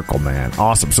Man. Miracle Man.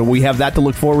 Awesome. So we have that to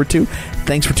look forward to.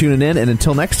 Thanks for tuning in. And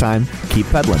until next time, keep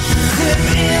pedaling. Clip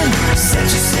in, set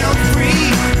yourself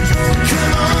free.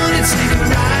 Come on and take a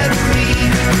ride with me.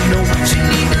 Know what you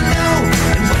need.